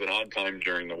an odd time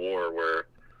during the war where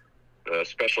the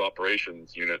special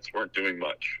operations units weren't doing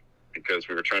much because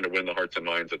we were trying to win the hearts and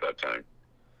minds at that time.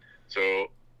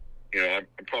 So, I'm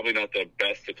probably not the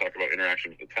best to talk about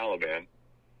interaction with the Taliban,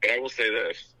 but I will say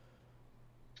this.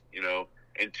 In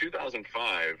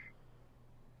 2005,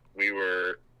 we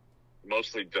were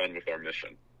mostly done with our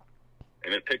mission,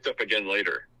 and it picked up again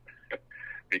later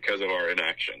because of our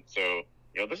inaction. So,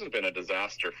 this has been a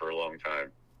disaster for a long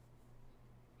time,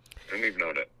 and we've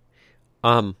known it.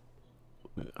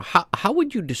 How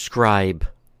would you describe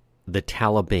the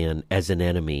Taliban as an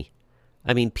enemy?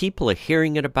 I mean, people are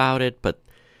hearing about it, but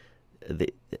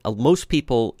most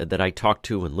people that I talk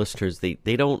to and listeners,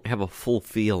 they don't have a full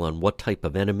feel on what type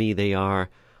of enemy they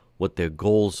are, what their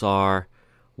goals are,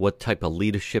 what type of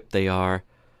leadership they are.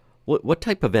 What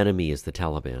type of enemy is the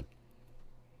Taliban?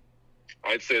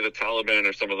 I'd say the Taliban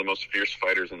are some of the most fierce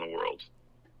fighters in the world.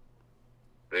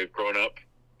 They've grown up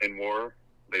in war.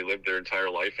 They lived their entire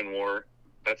life in war.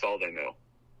 That's all they know.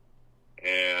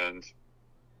 And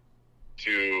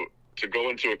to go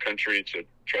into a country to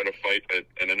try to fight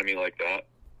an enemy like that,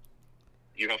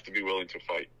 you have to be willing to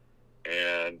fight.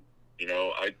 And,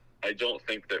 I don't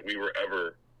think that we were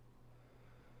ever,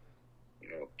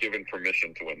 given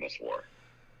permission to win this war.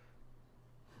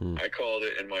 I called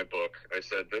it in my book. I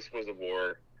said this was a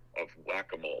war of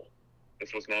whack-a-mole.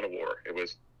 This was not a war. It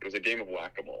was a game of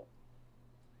whack-a-mole.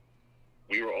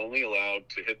 We were only allowed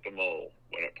to hit the mole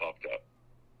when it popped up.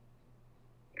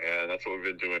 And that's what we've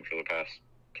been doing for the past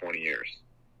 20 years.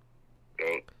 So,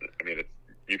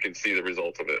 you can see the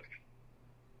results of it.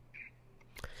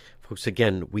 Folks,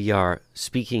 again, we are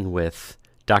speaking with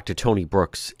Dr. Tony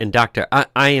Brooks. And Doctor,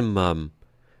 I am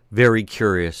very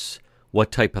curious what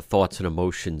type of thoughts and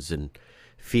emotions and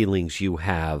feelings you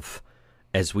have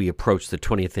as we approach the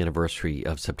 20th anniversary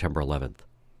of September 11th.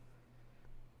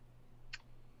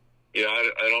 Yeah,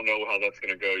 I don't know how that's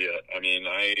going to go yet.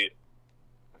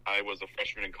 I was a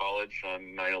freshman in college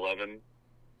on 9/11,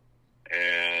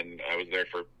 and I was there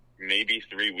for maybe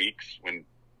 3 weeks when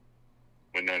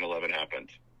 9/11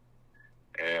 happened.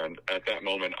 And at that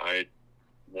moment, I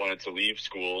wanted to leave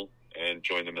school and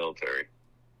join the military.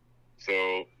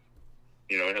 So,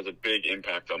 it has a big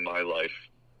impact on my life.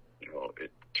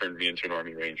 It turned me into an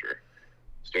Army Ranger.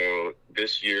 So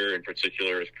this year in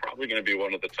particular is probably going to be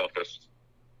one of the toughest.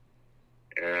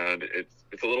 And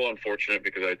it's a little unfortunate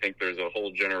because I think there's a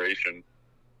whole generation,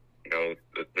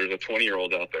 there's a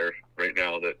 20-year-old out there right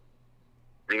now that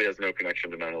really has no connection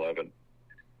to 9/11.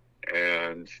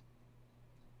 And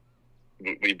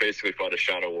we basically fought a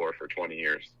shadow war for 20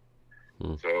 years.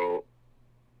 So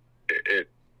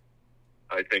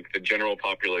I think the general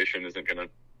population isn't going to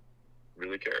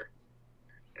really care.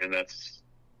 And that's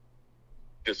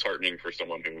disheartening for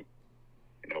someone who,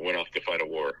 went off to fight a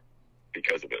war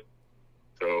because of it.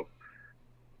 So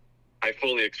I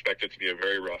fully expect it to be a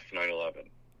very rough 9/11.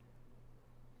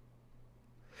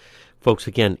 Folks,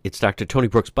 again, it's Dr. Tony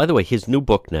Brooks. By the way, his new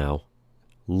book now,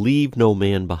 Leave No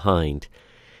Man Behind.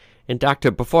 And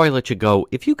Doctor, before I let you go,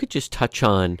 if you could just touch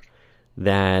on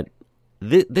that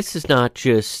this is not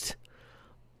just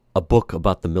a book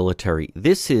about the military.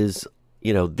 This is,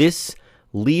 this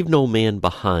Leave No Man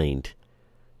Behind,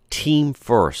 team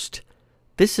first.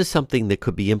 This is something that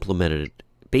could be implemented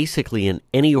basically in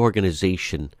any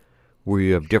organization where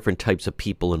you have different types of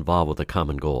people involved with a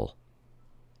common goal.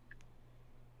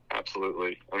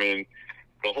 Absolutely. The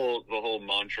whole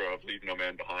mantra of Leave No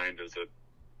Man Behind is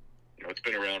it's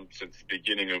been around since the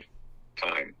beginning of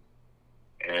time.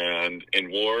 And in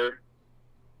war,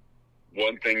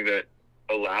 one thing that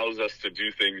allows us to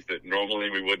do things that normally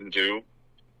we wouldn't do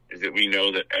is that we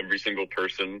know that every single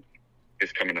person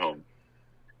is coming home.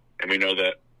 And we know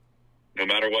that no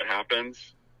matter what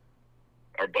happens,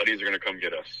 our buddies are going to come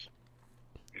get us,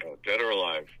 dead or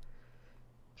alive.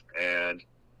 And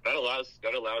that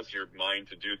allows your mind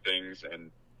to do things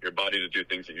and your body to do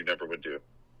things that you never would do.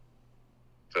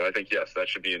 So I think, yes, that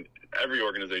should be every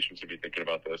organization should be thinking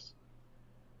about this.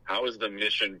 How is the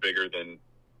mission bigger than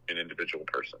an individual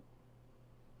person?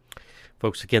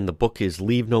 Folks, again, the book is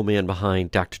Leave No Man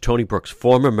Behind. Dr. Tony Brooks,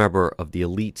 former member of the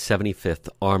elite 75th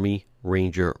Army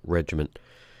Ranger Regiment.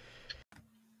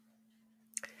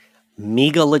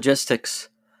 MEGA Logistics,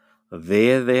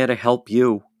 they're there to help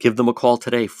you. Give them a call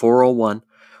today,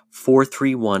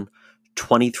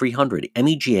 401-431-2300.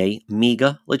 MEGA,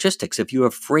 MEGA Logistics. If you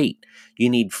have freight, you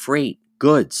need freight,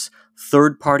 goods,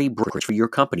 third-party brokerage for your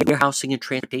company, warehousing and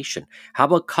transportation. How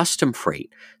about custom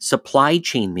freight, supply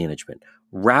chain management,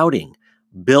 routing,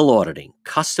 bill auditing,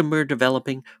 customer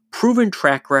developing, proven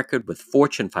track record with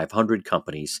Fortune 500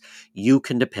 companies? You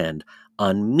can depend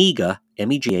on MEGA,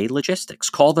 MEGA Logistics.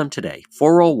 Call them today,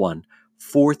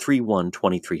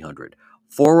 401-431-2300.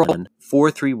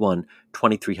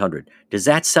 401-431-2300. Does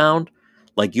that sound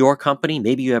like your company?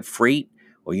 Maybe you have freight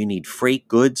or you need freight,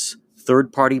 goods,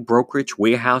 third-party brokerage,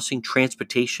 warehousing,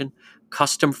 transportation,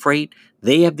 custom freight.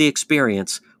 They have the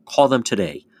experience. Call them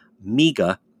today.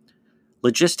 MEGA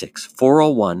Logistics,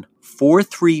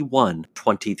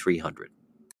 401-431-2300.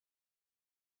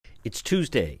 It's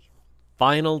Tuesday,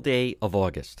 final day of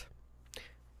August.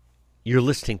 You're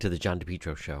listening to The John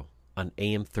DePietro Show on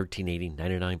AM 1380,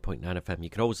 99.9 FM. You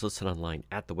can always listen online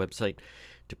at the website,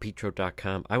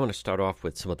 DePietro.com. I want to start off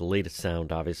with some of the latest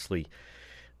sound. Obviously,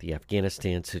 the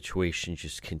Afghanistan situation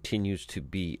just continues to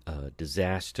be a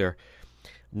disaster.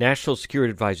 National Security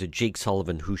Advisor Jake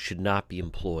Sullivan, who should not be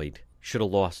employed, should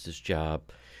have lost his job.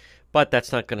 But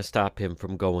that's not going to stop him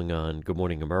from going on Good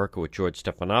Morning America with George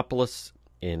Stephanopoulos.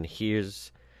 And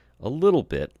here's a little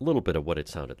bit of what it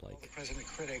sounded like. The president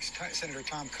critics, Senator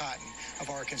Tom Cotton of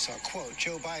Arkansas, quote,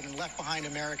 Joe Biden left behind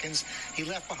Americans. He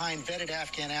left behind vetted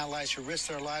Afghan allies who risked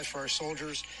their lives for our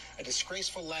soldiers. A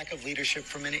disgraceful lack of leadership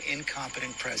from an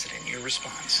incompetent president. Your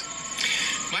response?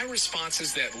 My response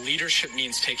is that leadership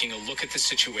means taking a look at the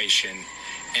situation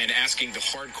and asking the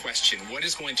hard question, what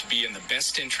is going to be in the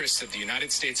best interests of the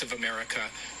United States of America,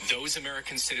 those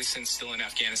American citizens still in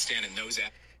Afghanistan, and those...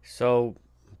 So,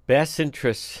 best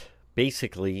interests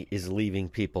basically is leaving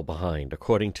people behind,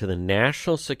 according to the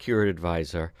National Security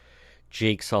Advisor,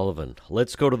 Jake Sullivan.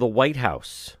 Let's go to the White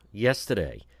House.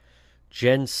 Yesterday,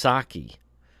 Jen Psaki.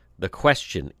 The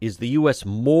question, is the U.S.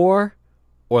 more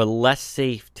or less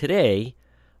safe today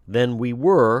than we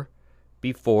were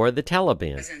before the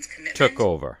Taliban took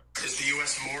over? Is the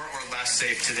U.S. more or less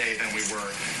safe today than we were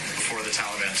before the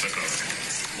Taliban took over?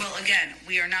 Well, again,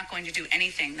 we are not going to do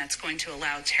anything that's going to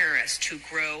allow terrorists to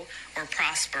grow or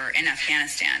prosper in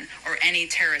Afghanistan or any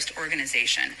terrorist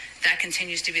organization. That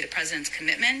continues to be the president's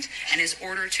commitment, and his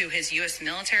order to his U.S.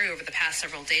 military over the past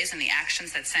several days and the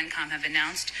actions that CENTCOM have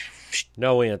announced.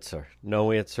 No answer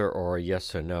or a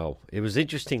yes or no. It was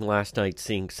interesting last night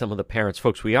seeing some of the parents.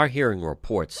 Folks, we are hearing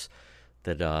reports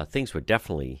that things were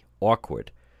definitely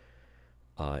awkward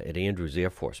at Andrews Air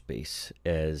Force Base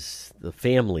as the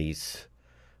families...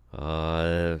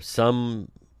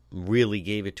 some really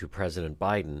gave it to President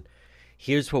Biden.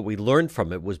 Here's what we learned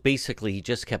from it was basically he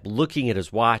just kept looking at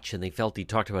his watch and they felt he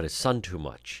talked about his son too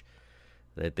much.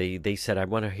 That they said, I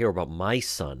want to hear about my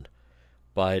son.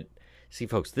 But see,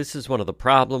 folks, this is one of the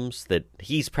problems that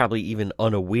he's probably even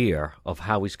unaware of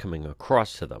how he's coming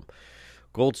across to them.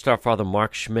 Gold Star father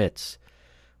Mark Schmitz,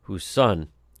 whose son,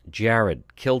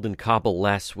 Jared, killed in Kabul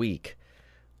last week,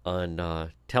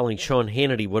 on telling Sean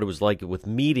Hannity what it was like with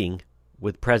meeting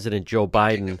with President Joe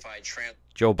Biden.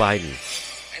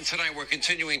 And tonight we're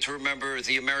continuing to remember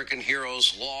the American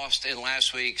heroes lost in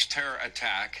last week's terror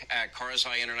attack at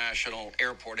Karzai International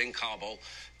Airport in Kabul.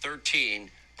 13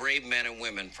 brave men and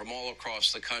women from all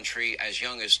across the country, as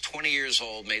young as 20 years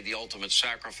old, made the ultimate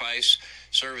sacrifice,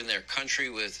 serving their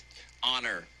country with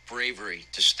honor, bravery,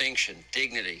 distinction,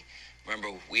 dignity.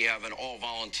 Remember, we have an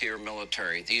all-volunteer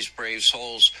military. These brave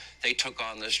souls, they took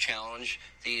on this challenge.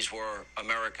 These were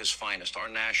America's finest, our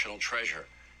national treasure,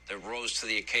 that rose to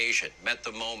the occasion, met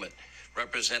the moment,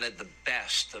 represented the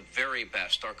best, the very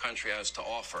best our country has to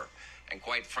offer. And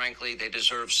quite frankly, they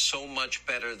deserve so much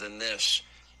better than this,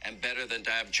 and better than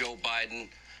to have Joe Biden,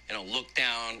 look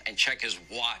down and check his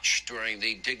watch during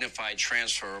the dignified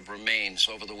transfer of remains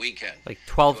over the weekend. Like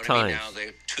 12 times. Now,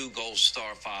 they're two Gold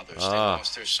Star fathers. They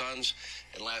lost their sons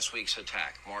in last week's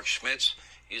attack. Mark Schmitz,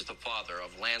 he's the father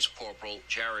of Lance Corporal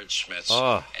Jared Schmitz,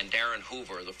 and Darren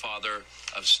Hoover, the father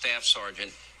of Staff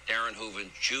Sergeant Darren Hoover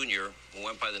Jr., who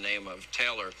went by the name of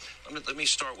Taylor. Let me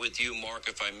start with you, Mark,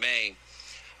 if I may.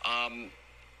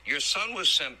 Your son was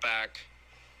sent back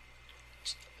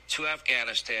to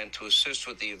Afghanistan to assist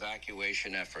with the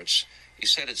evacuation efforts. He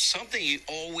said it's something he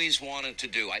always wanted to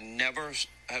do. I never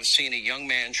have seen a young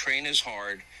man train as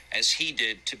hard as he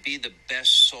did to be the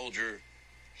best soldier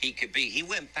he could be. He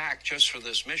went back just for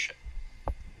this mission.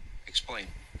 Explain.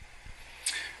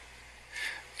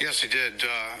 Yes, he did.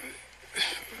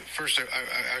 First,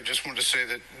 I just want to say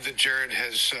that Jared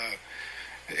has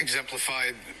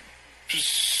exemplified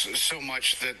so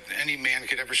much that any man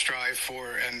could ever strive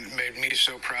for, and made me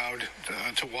so proud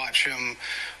to watch him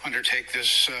undertake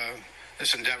this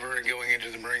endeavor and going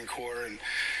into the Marine Corps. And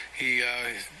he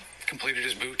completed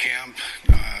his boot camp,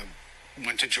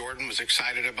 went to Jordan, was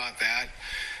excited about that,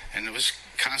 and was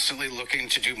constantly looking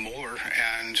to do more,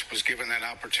 and was given that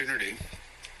opportunity.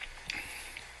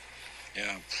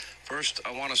 Yeah. First,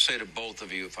 I want to say to both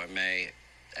of you, if I may,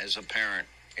 as a parent,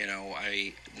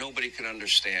 nobody can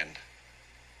understand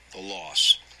the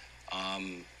loss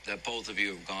that both of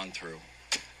you have gone through.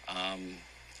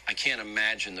 I can't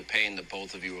imagine the pain that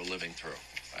both of you are living through,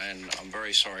 and I'm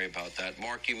very sorry about that.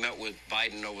 Mark, you met with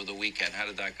Biden over the weekend. How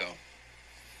did that go?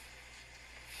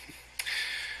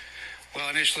 Well,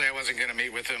 initially I wasn't going to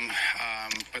meet with him,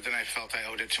 but then I felt I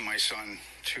owed it to my son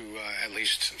to at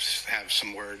least have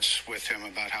some words with him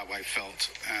about how I felt,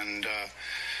 and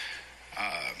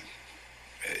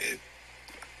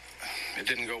it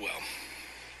didn't go well.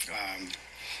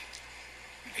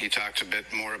 He talked a bit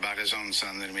more about his own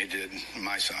son than he did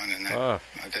my son, and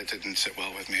that didn't sit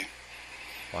well with me.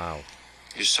 Wow.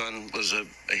 Your son was a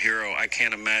hero. I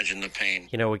can't imagine the pain.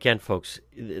 Again, folks,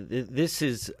 this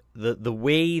is the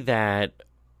way that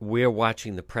we're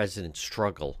watching the president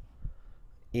struggle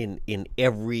in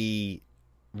every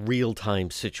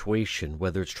real-time situation,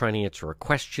 whether it's trying to answer a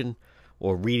question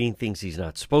or reading things he's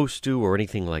not supposed to or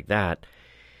anything like that.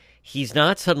 He's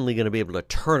not suddenly going to be able to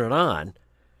turn it on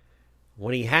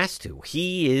when he has to.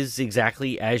 He is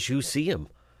exactly as you see him.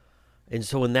 And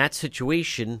so in that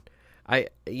situation,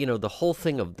 the whole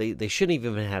thing of they shouldn't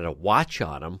even have had a watch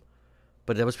on him,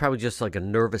 but that was probably just like a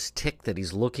nervous tick that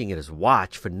he's looking at his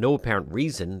watch for no apparent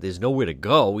reason. There's nowhere to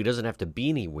go. He doesn't have to be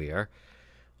anywhere.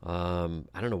 I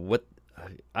don't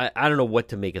know what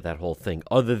to make of that whole thing,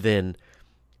 other than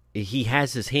he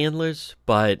has his handlers,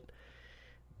 but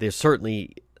they're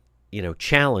certainly,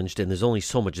 challenged, and there's only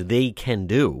so much they can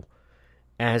do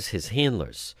as his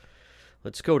handlers.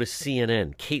 Let's go to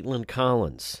CNN. Caitlin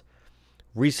Collins.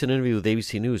 Recent interview with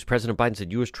ABC News. President Biden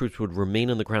said U.S. troops would remain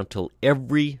on the ground till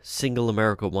every single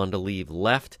American wanted to leave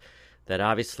left. That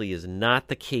obviously is not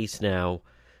the case now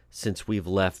since we've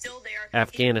left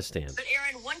Afghanistan. But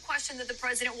Aaron, one question that the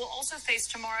president will also face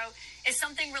tomorrow is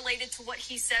something related to what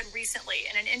he said recently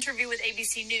in an interview with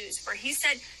ABC News, where he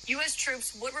said U.S.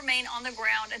 troops would remain on the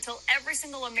ground until every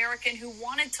single American who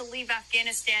wanted to leave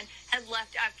Afghanistan had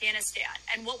left Afghanistan.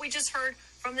 And what we just heard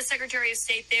from the Secretary of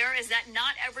State there is that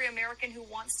not every American who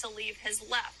wants to leave has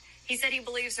left. He said he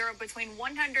believes there are between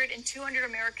 100 and 200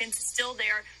 Americans still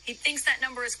there. He thinks that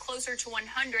number is closer to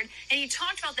 100. And he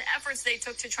talked about the efforts they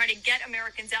took to try to get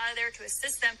Americans out of there, to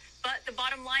assist them. But the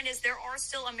bottom line is there are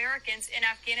still Americans in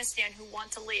Afghanistan who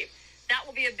want to leave. That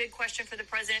will be a big question for the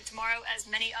president tomorrow, as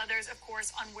many others, of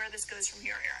course, on where this goes from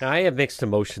here, Aaron. Now, I have mixed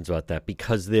emotions about that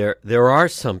because there are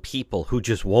some people who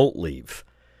just won't leave.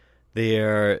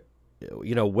 They're,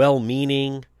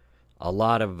 well-meaning, a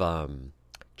lot of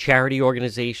charity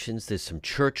organizations. There's some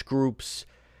church groups.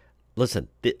 Listen,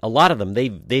 a lot of them,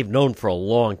 they've known for a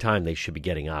long time they should be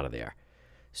getting out of there.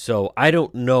 So I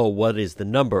don't know what is the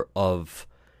number of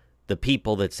the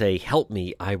people that say, help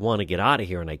me, I want to get out of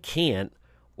here and I can't,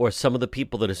 or some of the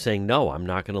people that are saying, no, I'm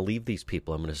not going to leave these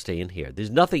people. I'm going to stay in here.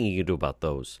 There's nothing you can do about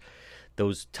those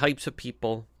types of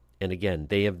people. And again,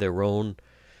 they have their own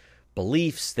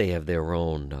beliefs. They have their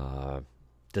own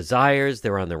desires.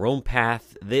 They're on their own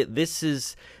path. There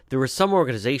are some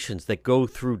organizations that go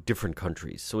through different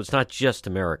countries, so it's not just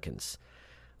Americans.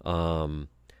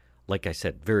 Like I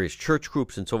said, various church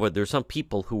groups and so forth. There are some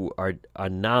people who are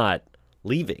not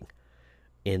leaving,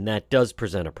 and that does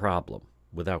present a problem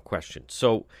without question.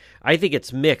 So I think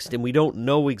it's mixed, and we don't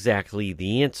know exactly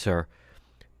the answer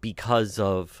because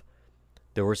of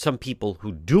there were some people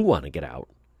who do want to get out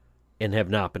and have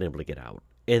not been able to get out.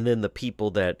 And then the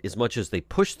people that, as much as they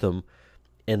push them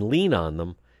and lean on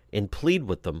them and plead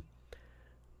with them,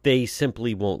 they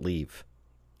simply won't leave.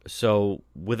 So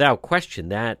without question,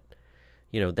 that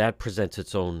presents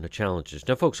its own challenges.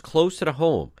 Now, folks, closer to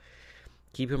home,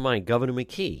 keep in mind Governor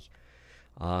McKee.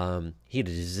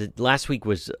 Last week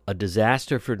was a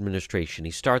disaster for administration.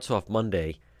 He starts off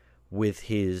Monday with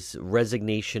his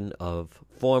resignation of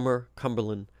former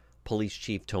Cumberland Police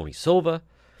Chief Tony Silva,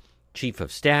 Chief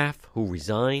of Staff, who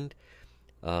resigned.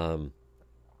 I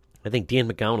think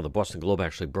Dan McGowan of the Boston Globe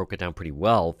actually broke it down pretty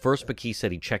well. First, McKee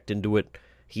said he checked into it.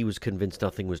 He was convinced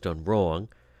nothing was done wrong.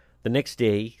 The next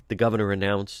day, the governor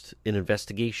announced an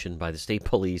investigation by the state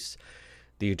police,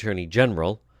 the attorney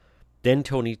general. Then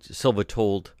Tony Silva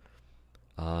told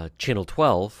Channel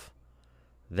 12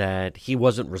 that he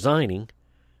wasn't resigning.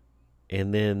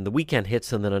 And then the weekend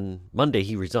hits, and then on Monday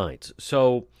he resigns.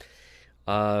 So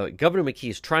Governor McKee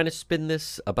is trying to spin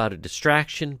this about a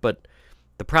distraction, but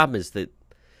the problem is that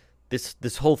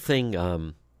this whole thing,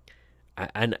 and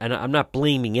I'm not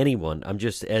blaming anyone. I'm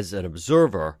just, as an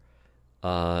observer,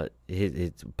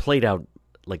 it's played out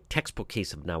like textbook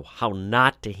case of now how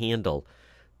not to handle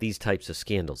these types of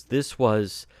scandals. This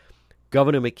was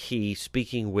Governor McKee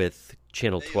speaking with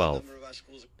Channel 12.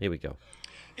 Here we go.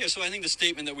 Yeah, so I think the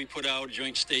statement that we put out, a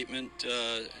joint statement,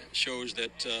 shows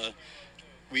that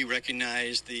we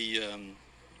recognize the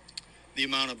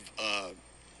amount of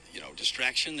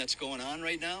distraction that's going on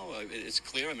right now. It's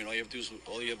clear. I mean, all you have to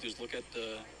do is look at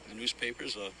the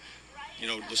newspapers,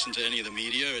 listen to any of the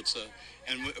media.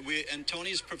 And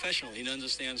Tony's professional. He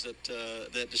understands that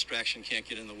that distraction can't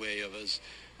get in the way of us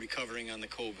recovering on the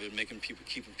COVID,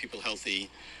 keeping people healthy.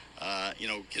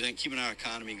 Keeping our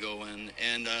economy going,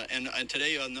 and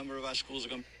today a number of our schools are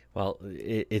going. Well,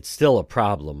 it's still a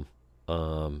problem,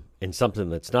 and something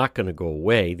that's not going to go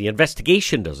away. The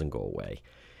investigation doesn't go away,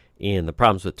 and the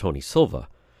problems with Tony Silva,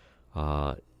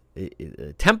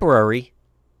 temporary,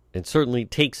 and certainly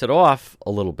takes it off a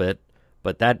little bit.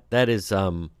 But that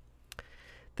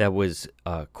was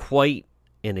quite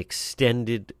an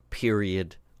extended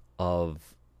period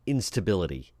of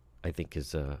instability, I think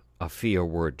is a a fair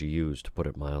word to use, to put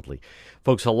it mildly.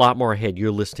 Folks, a lot more ahead.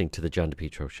 You're listening to The John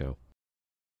DePietro Show.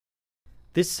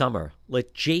 This summer,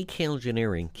 let J.K.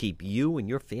 Engineering keep you and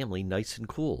your family nice and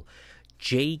cool.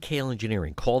 J.K.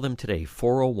 Engineering. Call them today,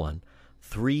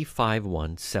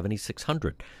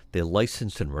 401-351-7600. They're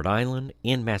licensed in Rhode Island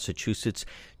and Massachusetts.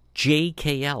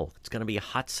 JKL. It's going to be a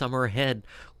hot summer ahead.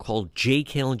 Call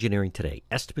JKL Engineering today.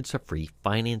 Estimates are free.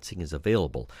 Financing is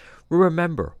available.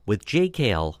 Remember, with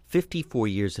JKL, 54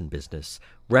 years in business,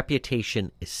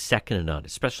 reputation is second to none,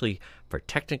 especially for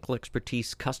technical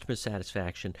expertise, customer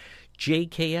satisfaction.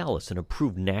 JKL is an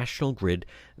approved National Grid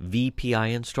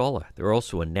VPI installer. They're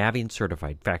also a Navien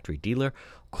certified factory dealer.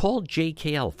 Call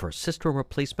JKL for a system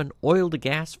replacement, oil to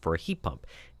gas for a heat pump.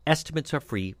 Estimates are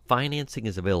free. Financing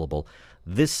is available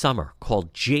this summer. Call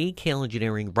JKL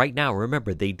Engineering right now.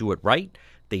 Remember, they do it right.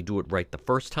 They do it right the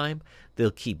first time.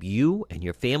 They'll keep you and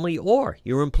your family or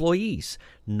your employees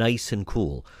nice and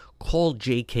cool. Call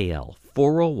JKL,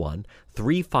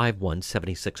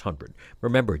 401-351-7600.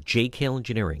 Remember, JKL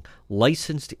Engineering,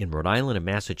 licensed in Rhode Island and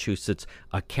Massachusetts,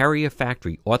 a Carrier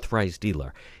Factory authorized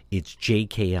dealer. It's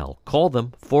JKL. Call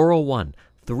them,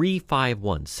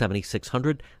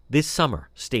 401-351-7600. This summer,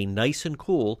 stay nice and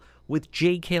cool with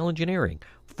JKL Engineering,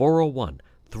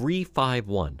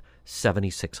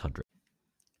 401-351-7600.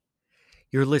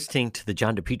 You're listening to the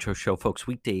John DePietro Show, folks.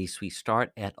 Weekdays, we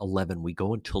start at 11. We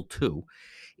go until 2.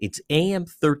 It's AM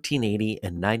 1380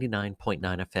 and 99.9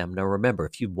 FM. Now, remember,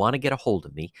 if you want to get a hold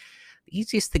of me, the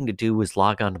easiest thing to do is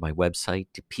log on to my website,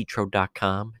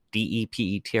 depetro.com,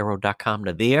 DEPETRO.com.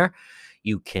 Now, there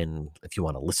you can, if you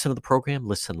want to listen to the program,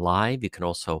 listen live. You can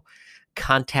also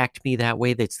contact me that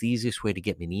way. That's the easiest way to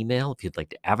get me an email if you'd like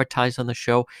to advertise on the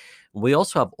show. We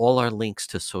also have all our links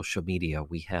to social media.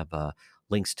 We have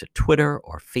links to Twitter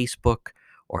or Facebook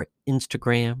or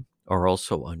Instagram, or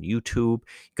also on YouTube.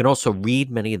 You can also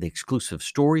read many of the exclusive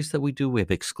stories that we do. We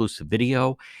have exclusive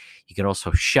video. You can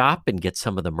also shop and get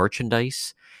some of the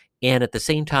merchandise. And at the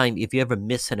same time, if you ever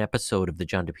miss an episode of the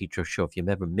John DePietro Show, if you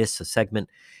ever miss a segment,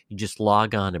 you just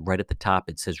log on, and right at the top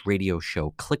it says Radio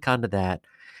Show. Click onto that.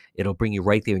 It'll bring you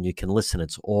right there, and you can listen.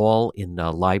 It's all in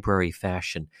library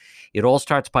fashion. It all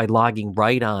starts by logging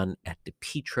right on at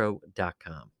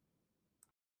depetro.com.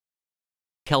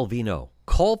 Calvino.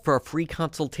 Call for a free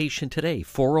consultation today,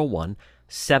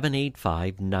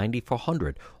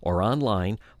 401-785-9400, or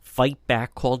online,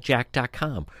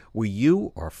 fightbackcalljack.com, where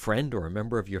you or a friend or a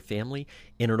member of your family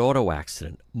in an auto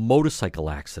accident, motorcycle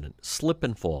accident, slip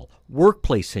and fall,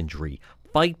 workplace injury,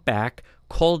 fight back,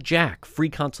 call Jack, free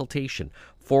consultation,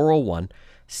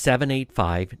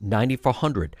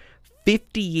 401-785-9400.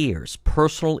 50 years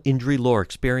personal injury law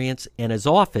experience, and his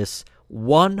office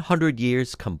 100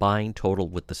 years combined total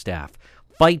with the staff.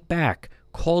 Fight back.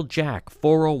 Call Jack,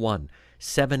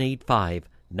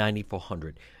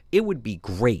 401-785-9400. It would be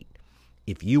great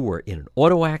if you were in an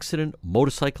auto accident,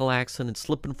 motorcycle accident,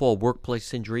 slip and fall,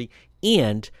 workplace injury,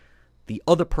 and the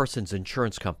other person's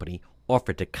insurance company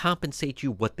offered to compensate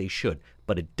you what they should,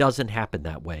 but it doesn't happen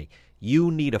that way.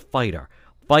 You need a fighter.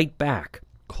 Fight back.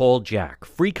 Call Jack.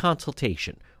 Free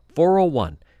consultation,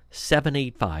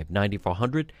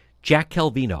 401-785-9400. Jack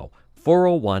Calvino,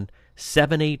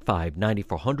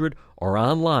 401-785-9400, or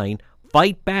online,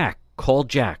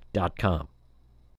 fightbackcalljack.com.